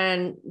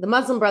 And the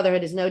Muslim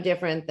Brotherhood is no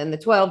different than the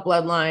 12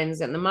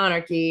 bloodlines and the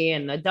monarchy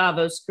and the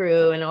Davos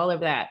crew and all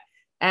of that.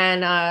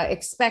 And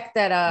expect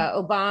that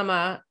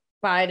Obama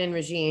Biden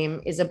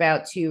regime is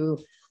about to,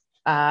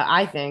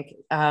 I think,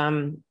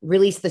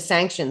 release the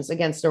sanctions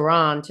against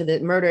Iran to the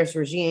murderous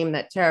regime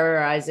that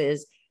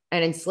terrorizes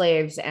and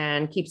enslaves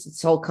and keeps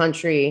its whole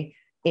country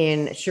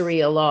in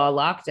Sharia law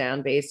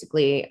lockdown,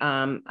 basically.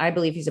 I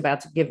believe he's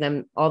about to give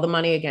them all the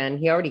money again.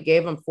 He already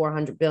gave them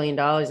 $400 billion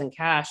in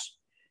cash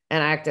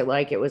and acted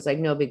like it was like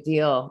no big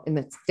deal in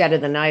the dead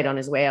of the night on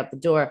his way out the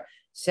door.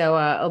 So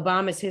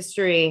Obama's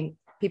history,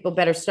 people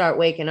better start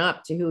waking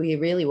up to who he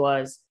really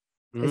was.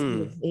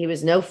 He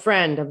was no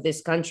friend of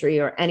this country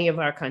or any of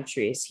our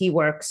countries. He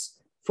works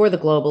for the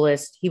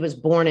globalists. He was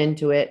born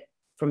into it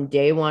from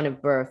day one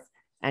of birth,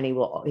 and he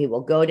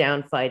will go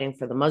down fighting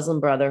for the Muslim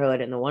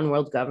Brotherhood and the one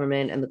world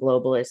government and the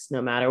globalists,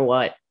 no matter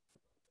what.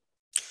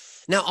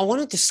 Now, I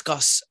want to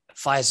discuss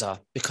Pfizer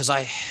because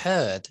I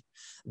heard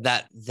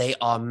that they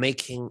are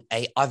making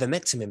a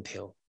ivermectin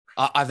pill.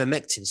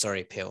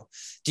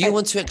 Do you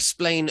want to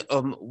explain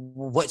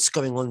what's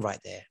going on right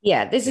there?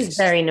 Yeah, this is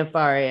very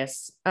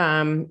nefarious.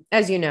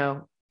 As you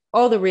know,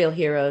 all the real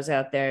heroes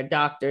out there,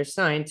 doctors,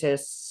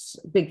 scientists,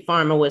 big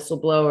pharma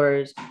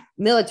whistleblowers,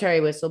 military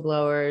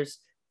whistleblowers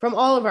from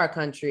all of our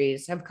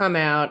countries have come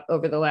out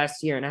over the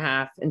last year and a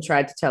half and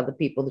tried to tell the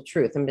people the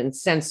truth and been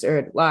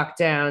censored, locked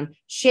down,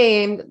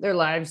 shamed, their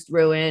lives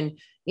ruined,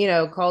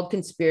 called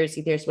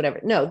conspiracy theorists, whatever.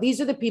 No, these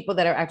are the people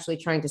that are actually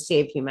trying to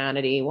save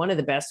humanity. One of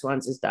the best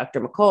ones is Dr.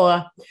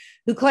 McCullough,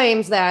 who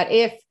claims that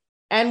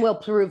and will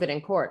prove it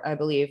in court, I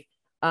believe,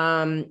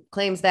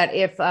 claims that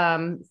if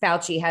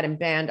Fauci hadn't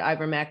banned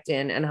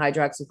ivermectin and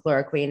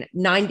hydroxychloroquine,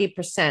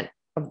 90%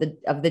 of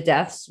the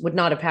deaths would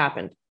not have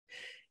happened.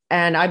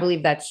 And I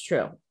believe that's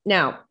true.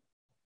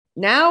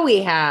 Now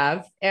we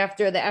have,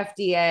 after the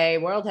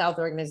FDA, World Health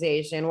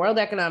Organization, World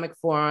Economic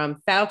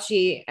Forum,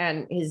 Fauci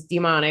and his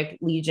demonic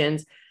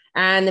legions,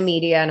 and the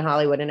media and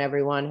Hollywood and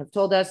everyone have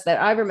told us that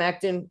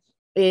ivermectin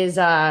is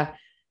a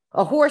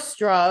horse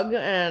drug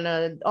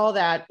and all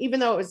that, even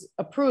though it was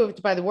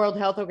approved by the World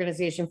Health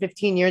Organization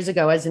 15 years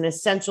ago as an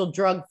essential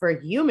drug for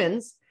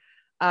humans.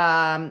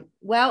 Turns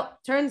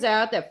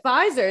out that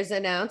Pfizer's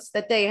announced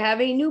that they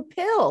have a new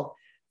pill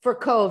for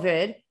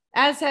COVID,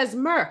 as has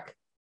Merck.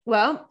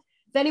 Well,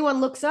 if anyone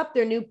looks up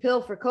their new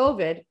pill for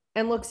COVID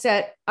and looks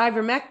at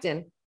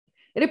ivermectin,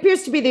 it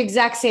appears to be the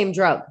exact same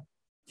drug.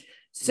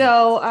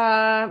 So,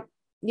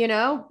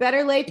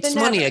 better late than never. It's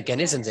money again,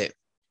 isn't it?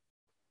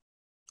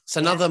 It's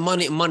another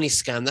money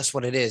scam. That's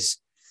what it is.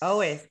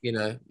 Always.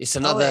 It's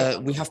another,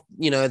 we have,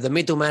 the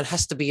middleman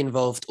has to be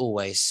involved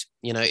always.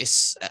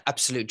 It's an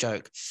absolute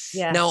joke.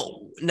 Yeah.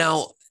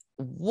 Now,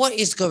 what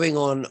is going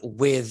on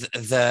with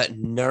the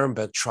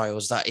Nuremberg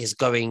trials that is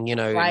going,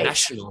 right.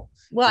 national?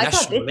 Well,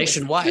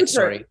 nationwide,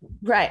 sorry.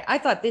 Right. I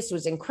thought this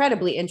was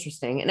incredibly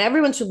interesting and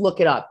everyone should look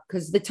it up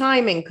because the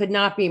timing could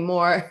not be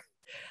more.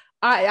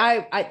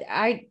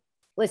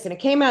 Listen, it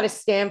came out of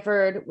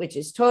Stanford, which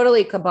is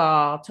totally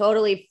cabal,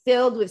 totally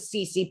filled with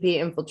CCP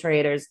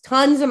infiltrators,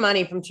 tons of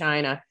money from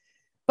China.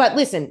 But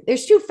listen,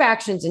 there's two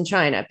factions in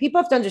China. People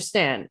have to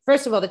understand.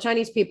 First of all, the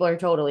Chinese people are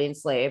totally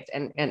enslaved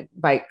and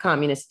by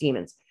communist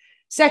demons.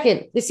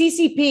 Second, the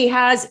CCP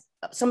has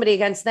somebody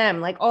against them,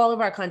 like all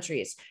of our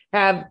countries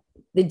have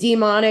the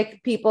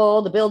demonic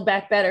people, the Build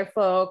Back Better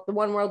folk, the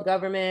one world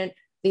government,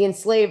 the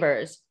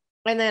enslavers,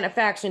 and then a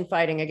faction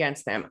fighting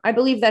against them. I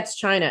believe that's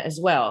China as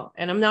well.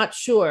 And I'm not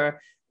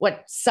sure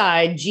what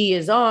side G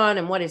is on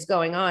and what is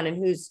going on and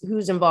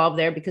who's involved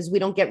there because we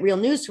don't get real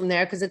news from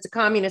there because it's a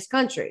communist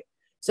country.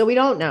 So we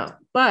don't know.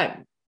 But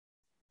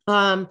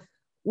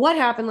what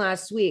happened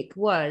last week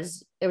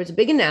was there was a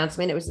big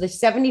announcement. It was the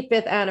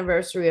 75th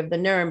anniversary of the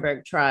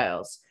Nuremberg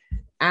trials.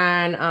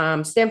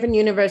 And Stanford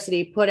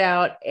University put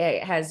out,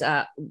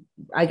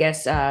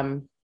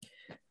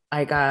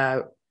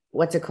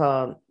 what's it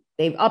called?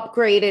 They've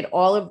upgraded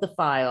all of the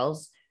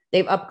files.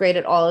 They've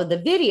upgraded all of the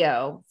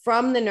video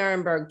from the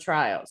Nuremberg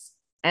trials,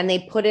 and they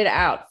put it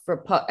out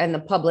and the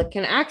public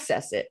can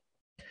access it.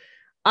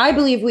 I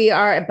believe we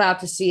are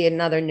about to see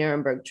another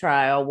Nuremberg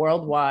trial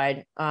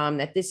worldwide,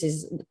 that this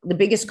is the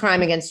biggest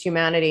crime against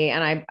humanity.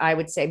 And I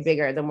would say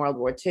bigger than World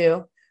War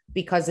II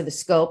because of the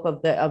scope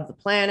of the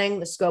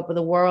planning, the scope of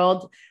the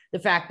world, the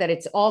fact that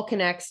it's all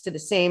connects to the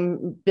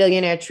same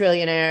billionaire,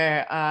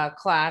 trillionaire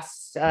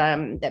class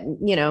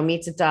that,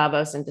 meets at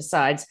Davos and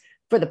decides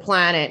for the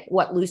planet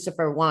what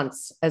Lucifer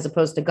wants as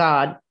opposed to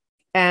God.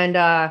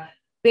 And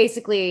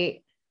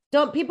basically,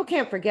 people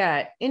can't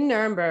forget in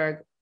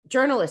Nuremberg,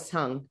 journalists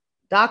hung,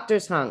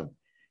 doctors hung,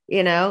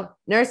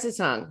 nurses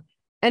hung,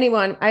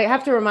 anyone. I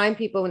have to remind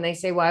people when they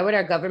say, why would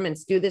our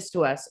governments do this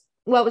to us?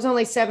 Well, it was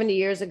only 70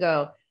 years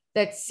ago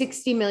that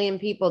 60 million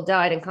people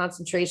died in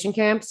concentration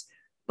camps,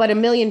 but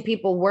 1 million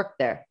people worked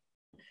there.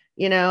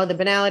 The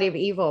banality of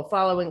evil,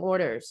 following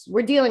orders.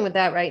 We're dealing with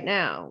that right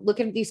now.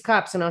 Look at these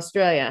cops in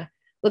Australia.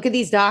 Look at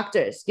these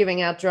doctors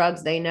giving out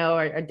drugs they know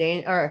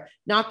are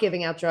not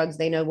giving out drugs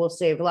they know will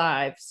save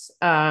lives,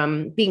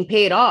 being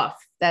paid off.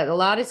 That a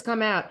lot has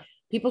come out.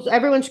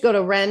 Everyone should go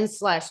to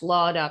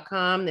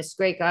ren/law.com. This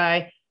great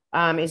guy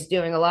is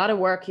doing a lot of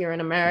work here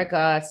in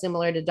America,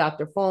 similar to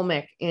Dr.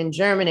 Folmick in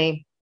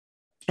Germany.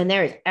 And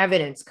there is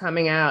evidence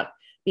coming out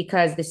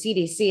because the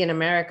CDC in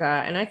America,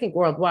 and I think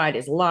worldwide,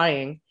 is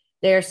lying.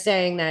 They're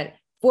saying that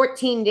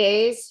 14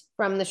 days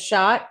from the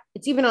shot,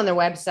 it's even on their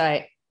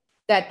website,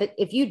 that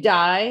if you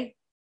die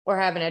or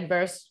have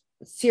an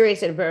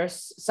serious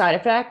adverse side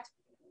effect,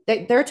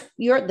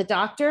 you're the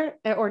doctor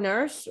or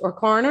nurse or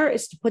coroner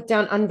is to put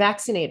down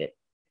unvaccinated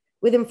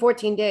within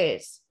 14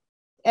 days.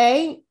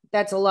 A,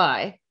 that's a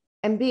lie.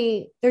 And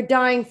B, they're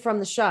dying from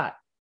the shot.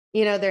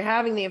 They're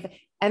having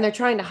and they're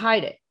trying to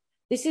hide it.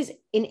 This is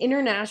an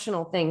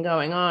international thing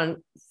going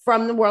on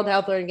from the World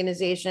Health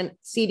Organization,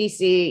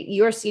 CDC,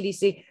 your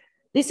CDC.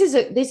 This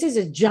is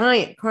a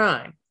giant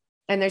crime.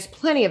 And there's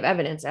plenty of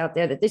evidence out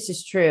there that this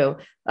is true.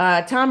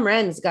 Tom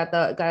Wren's got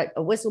a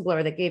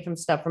whistleblower that gave him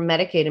stuff from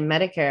Medicaid and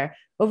Medicare.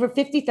 Over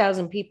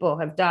 50,000 people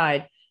have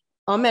died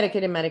on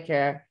Medicaid and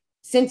Medicare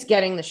since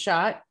getting the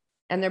shot,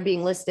 and they're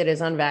being listed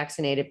as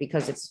unvaccinated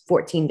because it's a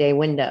 14-day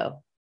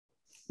window,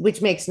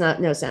 which makes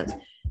no sense.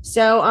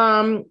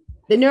 So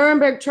the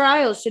Nuremberg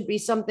trials should be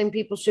something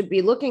people should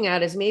be looking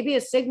at as maybe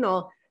a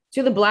signal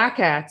to the black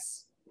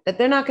hats that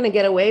they're not going to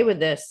get away with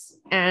this,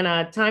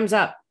 and time's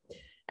up.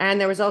 And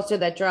there was also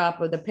that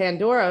drop of the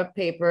Pandora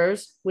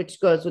papers,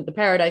 which goes with the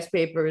Paradise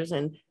papers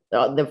and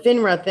the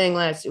FINRA thing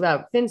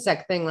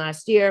FinSec thing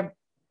last year.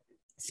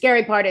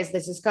 Scary part is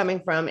this is coming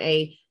from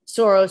a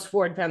Soros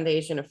Ford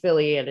Foundation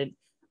affiliated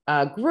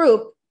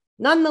group.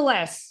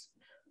 Nonetheless,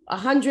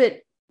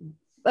 100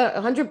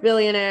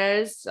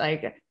 billionaires,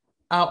 like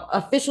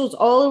officials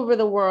all over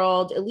the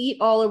world, elite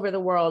all over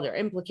the world, are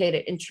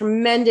implicated in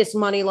tremendous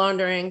money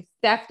laundering,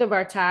 theft of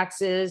our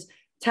taxes,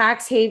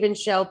 tax haven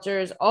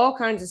shelters, all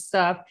kinds of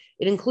stuff.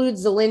 It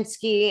includes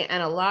Zelensky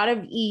and a lot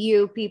of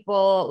EU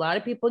people, a lot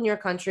of people in your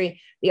country.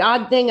 The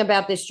odd thing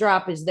about this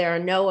drop is there are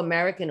no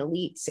American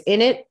elites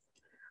in it.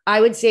 I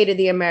would say to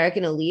the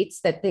American elites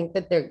that think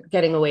that they're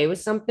getting away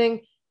with something,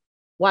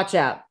 watch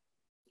out.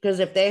 Because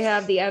if they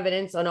have the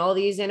evidence on all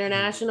these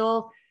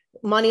international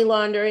money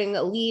laundering,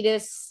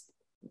 elitist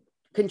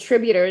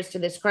contributors to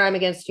this crime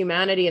against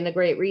humanity and the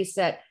Great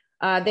Reset,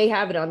 they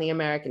have it on the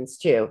Americans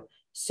too.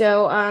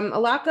 So a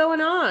lot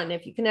going on.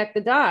 If you connect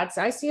the dots,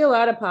 I see a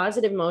lot of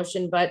positive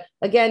motion. But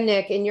again,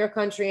 Nick, in your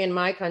country and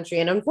my country,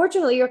 and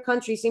unfortunately, your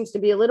country seems to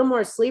be a little more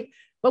asleep,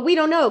 but we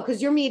don't know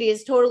because your media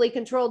is totally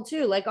controlled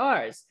too, like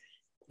ours.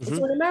 Mm-hmm.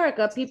 So in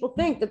America, people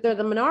think that they're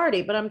the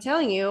minority, but I'm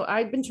telling you,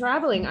 I've been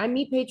traveling. I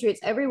meet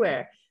patriots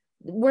everywhere.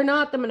 We're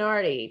not the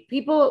minority.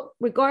 People,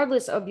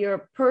 regardless of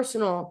your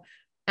personal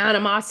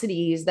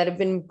animosities that have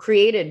been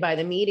created by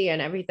the media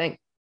and everything,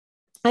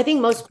 I think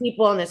most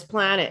people on this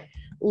planet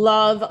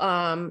love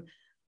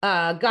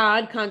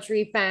God,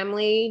 country,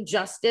 family,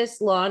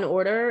 justice, law and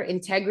order,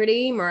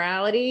 integrity,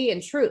 morality,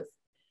 and truth.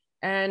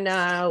 And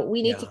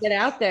we need to get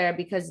out there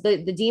because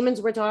the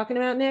demons we're talking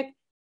about, Nick,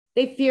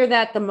 they fear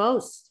that the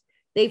most.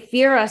 They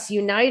fear us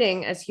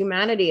uniting as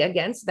humanity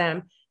against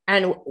them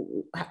and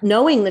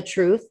knowing the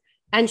truth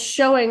and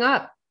showing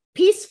up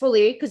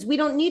peacefully, because we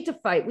don't need to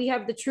fight. We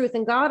have the truth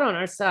and God on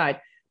our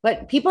side.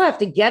 But people have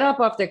to get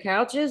up off their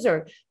couches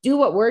or do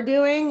what we're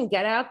doing,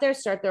 get out there,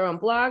 start their own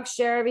blogs,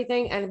 share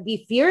everything, and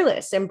be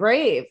fearless and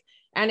brave.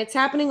 And it's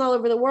happening all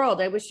over the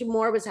world. I wish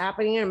more was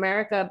happening in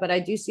America, but I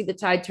do see the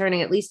tide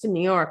turning, at least in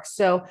New York.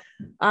 So,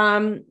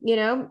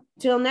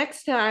 till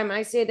next time,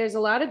 I say there's a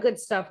lot of good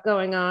stuff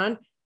going on.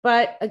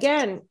 But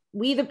again,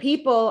 we the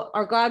people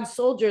are God's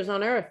soldiers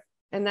on earth.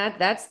 And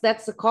that's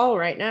the call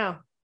right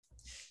now.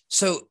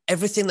 So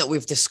everything that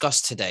we've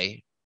discussed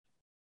today,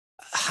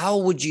 how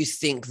would you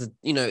think that,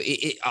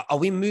 are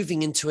we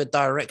moving into a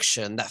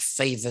direction that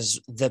favors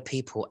the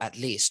people at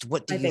least?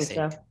 What do you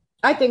think?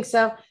 I think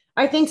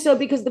so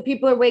because the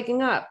people are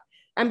waking up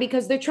and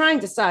because they're trying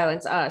to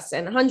silence us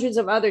and hundreds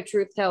of other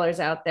truth tellers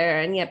out there.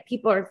 And yet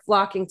people are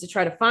flocking to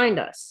try to find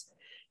us.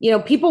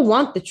 People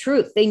want the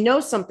truth. They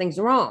know something's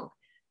wrong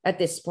at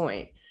this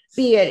point,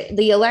 be it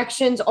the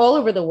elections all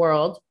over the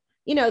world,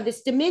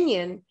 this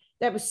Dominion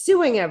that was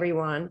suing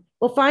everyone.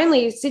 Well,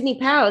 finally, Sidney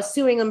Powell is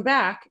suing them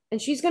back,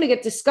 and she's going to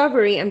get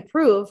discovery and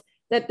prove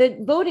that the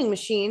voting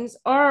machines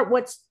are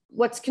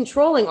what's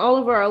controlling all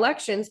of our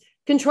elections,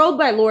 controlled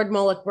by Lord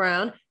Moloch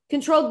Brown,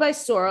 controlled by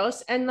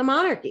Soros and the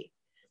monarchy.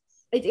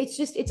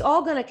 It's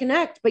all going to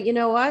connect. But you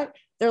know what?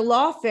 They're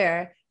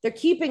lawfare. They're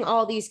keeping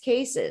all these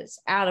cases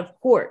out of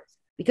court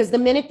because the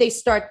minute they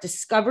start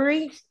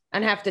discovery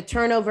and have to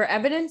turn over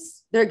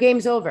evidence, their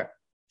game's over.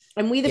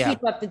 And we, the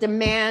people, have to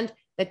demand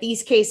that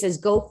these cases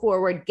go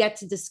forward, get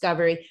to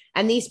discovery,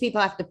 and these people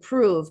have to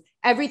prove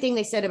everything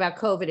they said about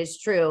COVID is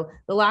true.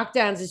 The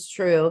lockdowns is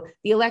true.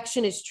 The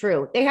election is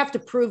true. They have to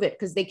prove it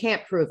because they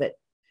can't prove it.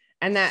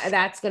 And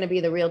that's going to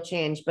be the real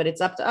change, but it's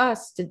up to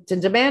us to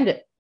demand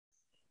it.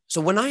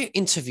 So when I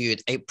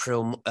interviewed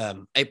April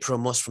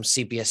Moss from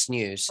CBS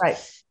News, right,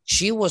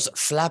 she was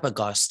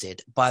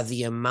flabbergasted by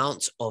the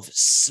amount of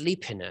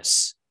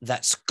sleepiness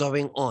that's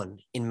going on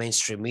in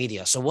mainstream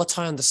media. So what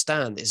I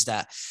understand is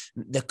that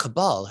the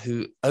cabal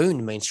who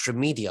own mainstream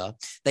media,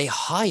 they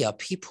hire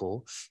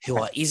people who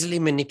are easily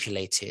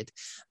manipulated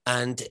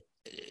and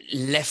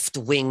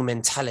left-wing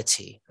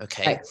mentality.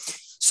 Okay. Right.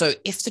 So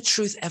if the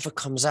truth ever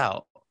comes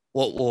out,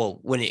 or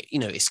when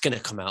it's going to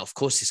come out, of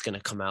course it's going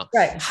to come out.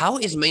 Right. How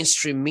is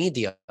mainstream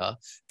media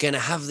going to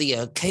have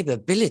the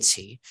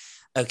capability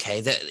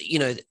okay,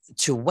 that,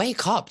 to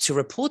wake up, to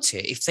report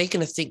it, if they're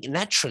going to think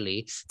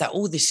naturally that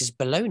all this is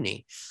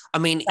baloney. I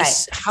mean,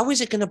 Right. how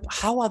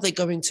are they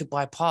going to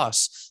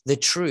bypass the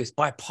truth,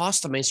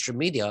 bypass the mainstream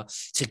media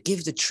to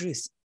give the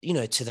truth,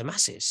 to the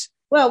masses?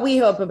 Well, we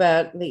hope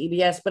about the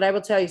EBS, but I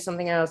will tell you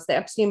something else. The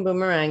Epstein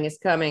boomerang is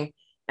coming.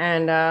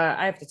 And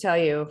I have to tell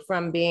you,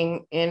 from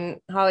being in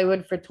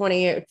Hollywood for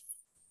 20 years,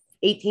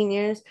 18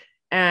 years,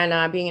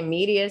 and being in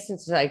media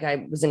since like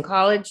I was in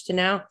college to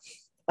now,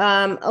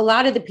 a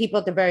lot of the people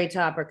at the very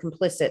top are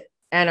complicit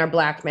and are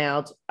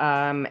blackmailed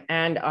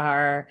and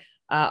are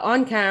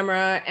on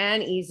camera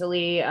and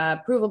easily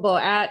provable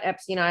at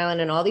Epstein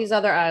Island and all these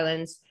other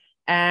islands.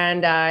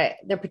 And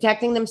they're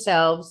protecting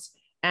themselves,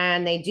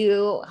 and they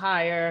do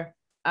hire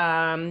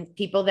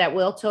people that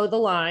will toe the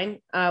line.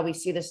 We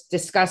see this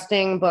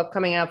disgusting book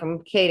coming out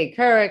from Katie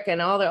Couric and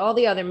all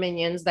the other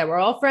minions that were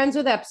all friends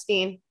with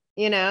Epstein,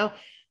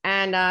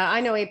 and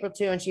I know April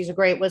too, and she's a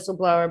great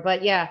whistleblower.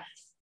 But yeah,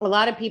 a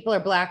lot of people are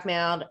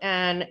blackmailed,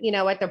 and you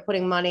know what? They're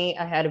putting money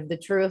ahead of the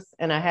truth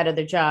and ahead of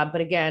the job.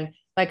 But again,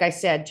 like I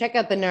said, check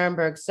out the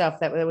Nuremberg stuff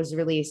that was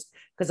released,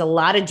 because a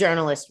lot of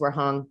journalists were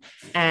hung,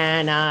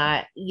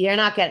 and you're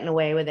not getting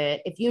away with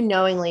it. If you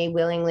knowingly,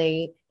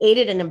 willingly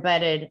aided and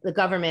abetted the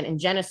government in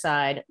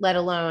genocide, let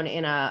alone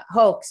in a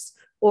hoax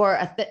or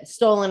a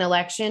stolen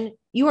election,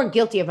 you are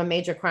guilty of a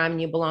major crime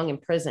and you belong in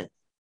prison.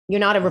 You're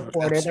not a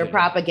reporter. Absolutely. They're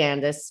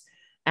propagandists,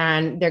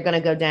 and they're going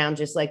to go down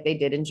just like they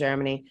did in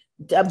Germany.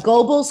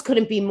 Goebbels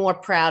couldn't be more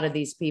proud of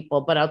these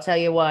people, but I'll tell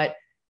you what,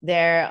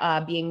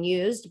 they're being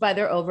used by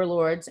their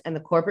overlords and the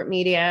corporate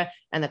media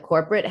and the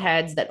corporate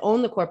heads that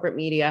own the corporate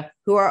media,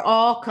 who are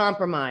all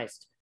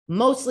compromised,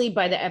 mostly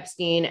by the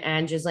Epstein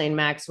and Ghislaine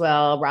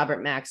Maxwell,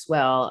 Robert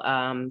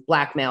Maxwell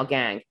blackmail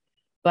gang.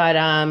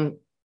 But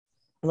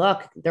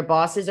look, their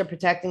bosses are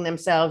protecting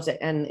themselves,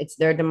 and it's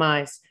their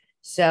demise.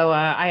 So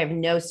I have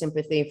no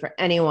sympathy for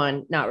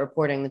anyone not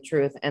reporting the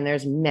truth, and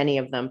there's many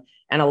of them.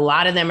 And a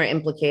lot of them are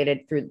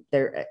implicated through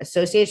their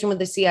association with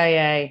the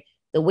CIA.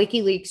 The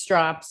WikiLeaks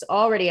drops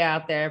already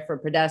out there for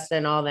Podesta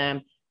and all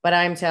them. But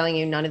I'm telling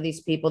you, none of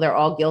these people, they're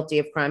all guilty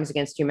of crimes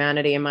against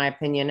humanity, in my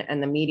opinion,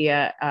 and the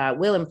media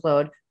will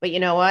implode. But you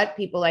know what?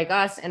 People like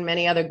us and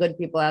many other good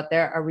people out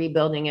there are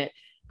rebuilding it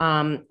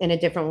in a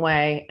different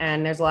way.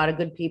 And there's a lot of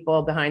good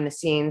people behind the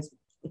scenes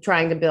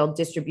trying to build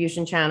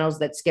distribution channels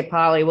that skip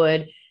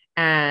Hollywood,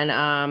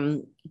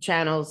 and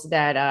channels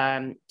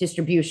that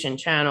distribution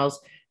channels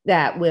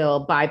that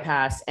will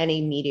bypass any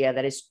media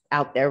that is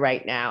out there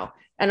right now.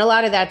 And a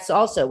lot of that's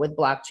also with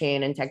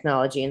blockchain and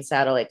technology and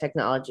satellite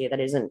technology that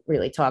isn't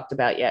really talked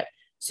about yet.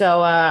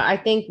 So I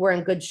think we're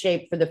in good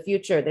shape for the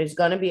future. There's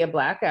going to be a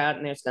blackout,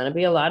 and there's going to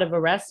be a lot of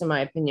arrests, in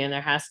my opinion.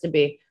 There has to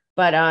be.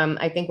 But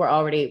I think we're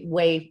already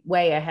way,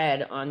 way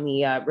ahead on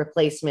the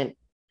replacement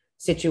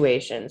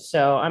situation.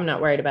 So I'm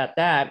not worried about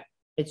that.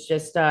 It's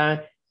just,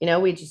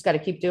 we just got to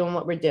keep doing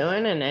what we're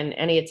doing, and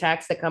any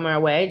attacks that come our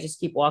way,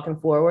 just keep walking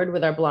forward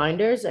with our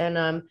blinders.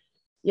 And,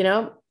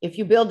 if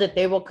you build it,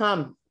 they will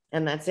come.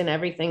 And that's in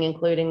everything,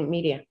 including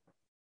media.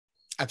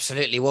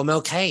 Absolutely. Well,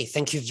 Mel K,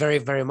 thank you very,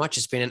 very much.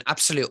 It's been an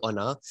absolute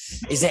honor.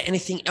 Is there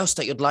anything else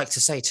that you'd like to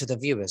say to the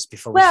viewers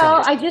before we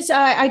finish?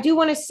 I do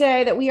want to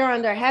say that we are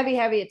under heavy,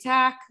 heavy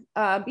attack.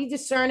 Be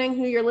discerning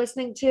who you're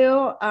listening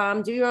to.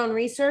 Do your own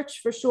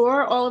research for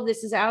sure. All of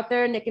this is out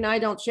there. Nick and I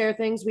don't share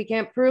things we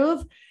can't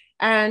prove.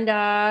 And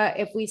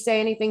if we say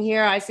anything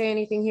here, I say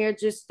anything here,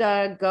 just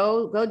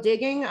go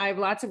digging. I have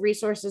lots of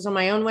resources on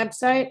my own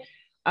website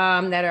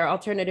that are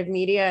alternative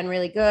media and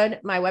really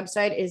good. My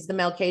website is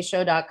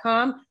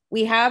themelkshow.com.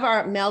 We have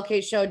our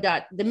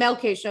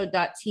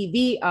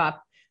themelkshow.tv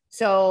up.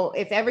 So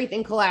if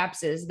everything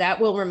collapses, that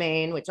will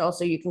remain, which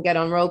also you can get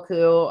on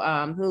Roku,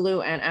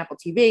 Hulu, and Apple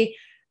TV.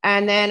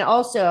 And then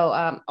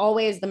also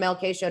always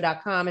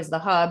themelkshow.com is the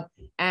hub.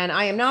 And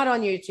I am not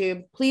on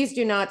YouTube. Please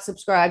do not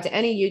subscribe to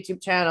any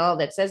YouTube channel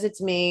that says it's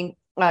me.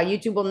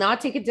 YouTube will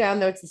not take it down,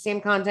 though it's the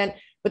same content.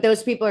 But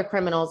those people are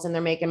criminals, and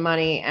they're making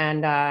money,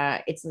 and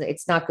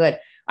it's not good.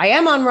 I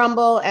am on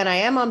Rumble, and I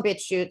am on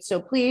BitChute.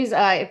 So please,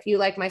 if you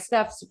like my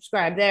stuff,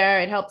 subscribe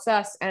there. It helps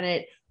us, and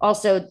it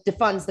also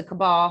defunds the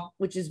cabal,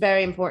 which is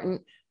very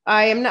important.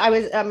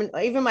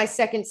 Even my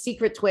second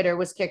secret Twitter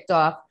was kicked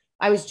off.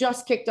 I was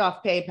just kicked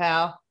off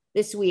PayPal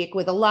this week,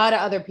 with a lot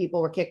of other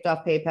people were kicked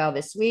off PayPal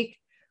this week.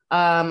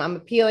 I'm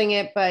appealing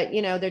it, but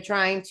they're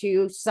trying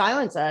to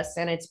silence us,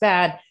 and it's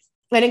bad.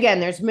 And again,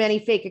 there's many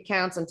fake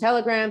accounts on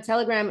Telegram.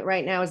 Telegram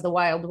right now is the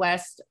Wild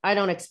West. I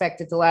don't expect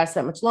it to last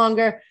that much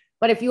longer.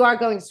 But if you are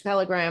going to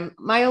Telegram,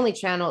 my only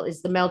channel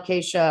is the Mel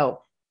K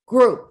Show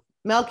group,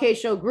 Mel K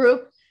Show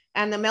group.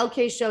 And the Mel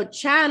K Show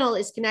channel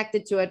is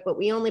connected to it, but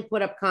we only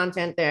put up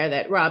content there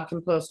that Rob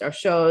can post our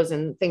shows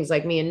and things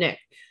like me and Nick.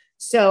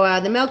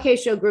 So the Mel K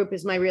Show group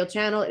is my real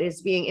channel. It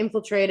is being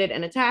infiltrated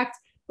and attacked,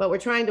 but we're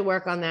trying to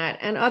work on that.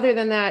 And other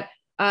than that,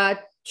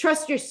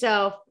 trust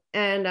yourself,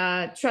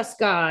 and trust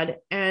God,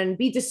 and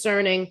be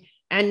discerning,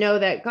 and know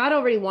that God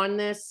already won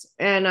this.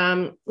 And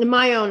in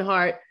my own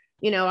heart,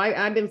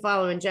 I've been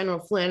following General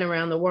Flynn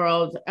around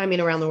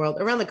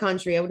the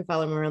country. I would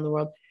follow him around the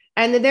world.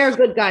 And there are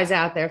good guys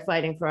out there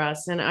fighting for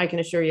us, and I can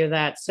assure you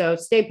that. So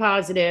stay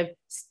positive,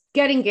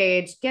 get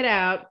engaged, get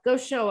out, go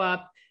show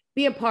up,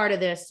 be a part of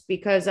this,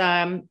 because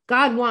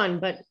God won,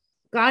 but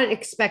God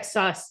expects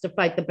us to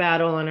fight the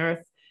battle on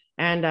earth.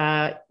 And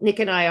Nick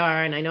and I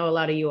are, and I know a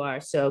lot of you are.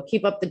 So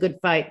keep up the good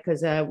fight,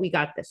 because we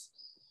got this.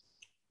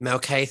 Mel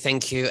K,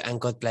 thank you, and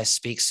God bless.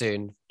 Speak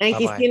soon. Thank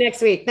you. Bye-bye. See you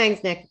next week.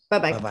 Thanks, Nick.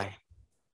 Bye-bye. Bye-bye.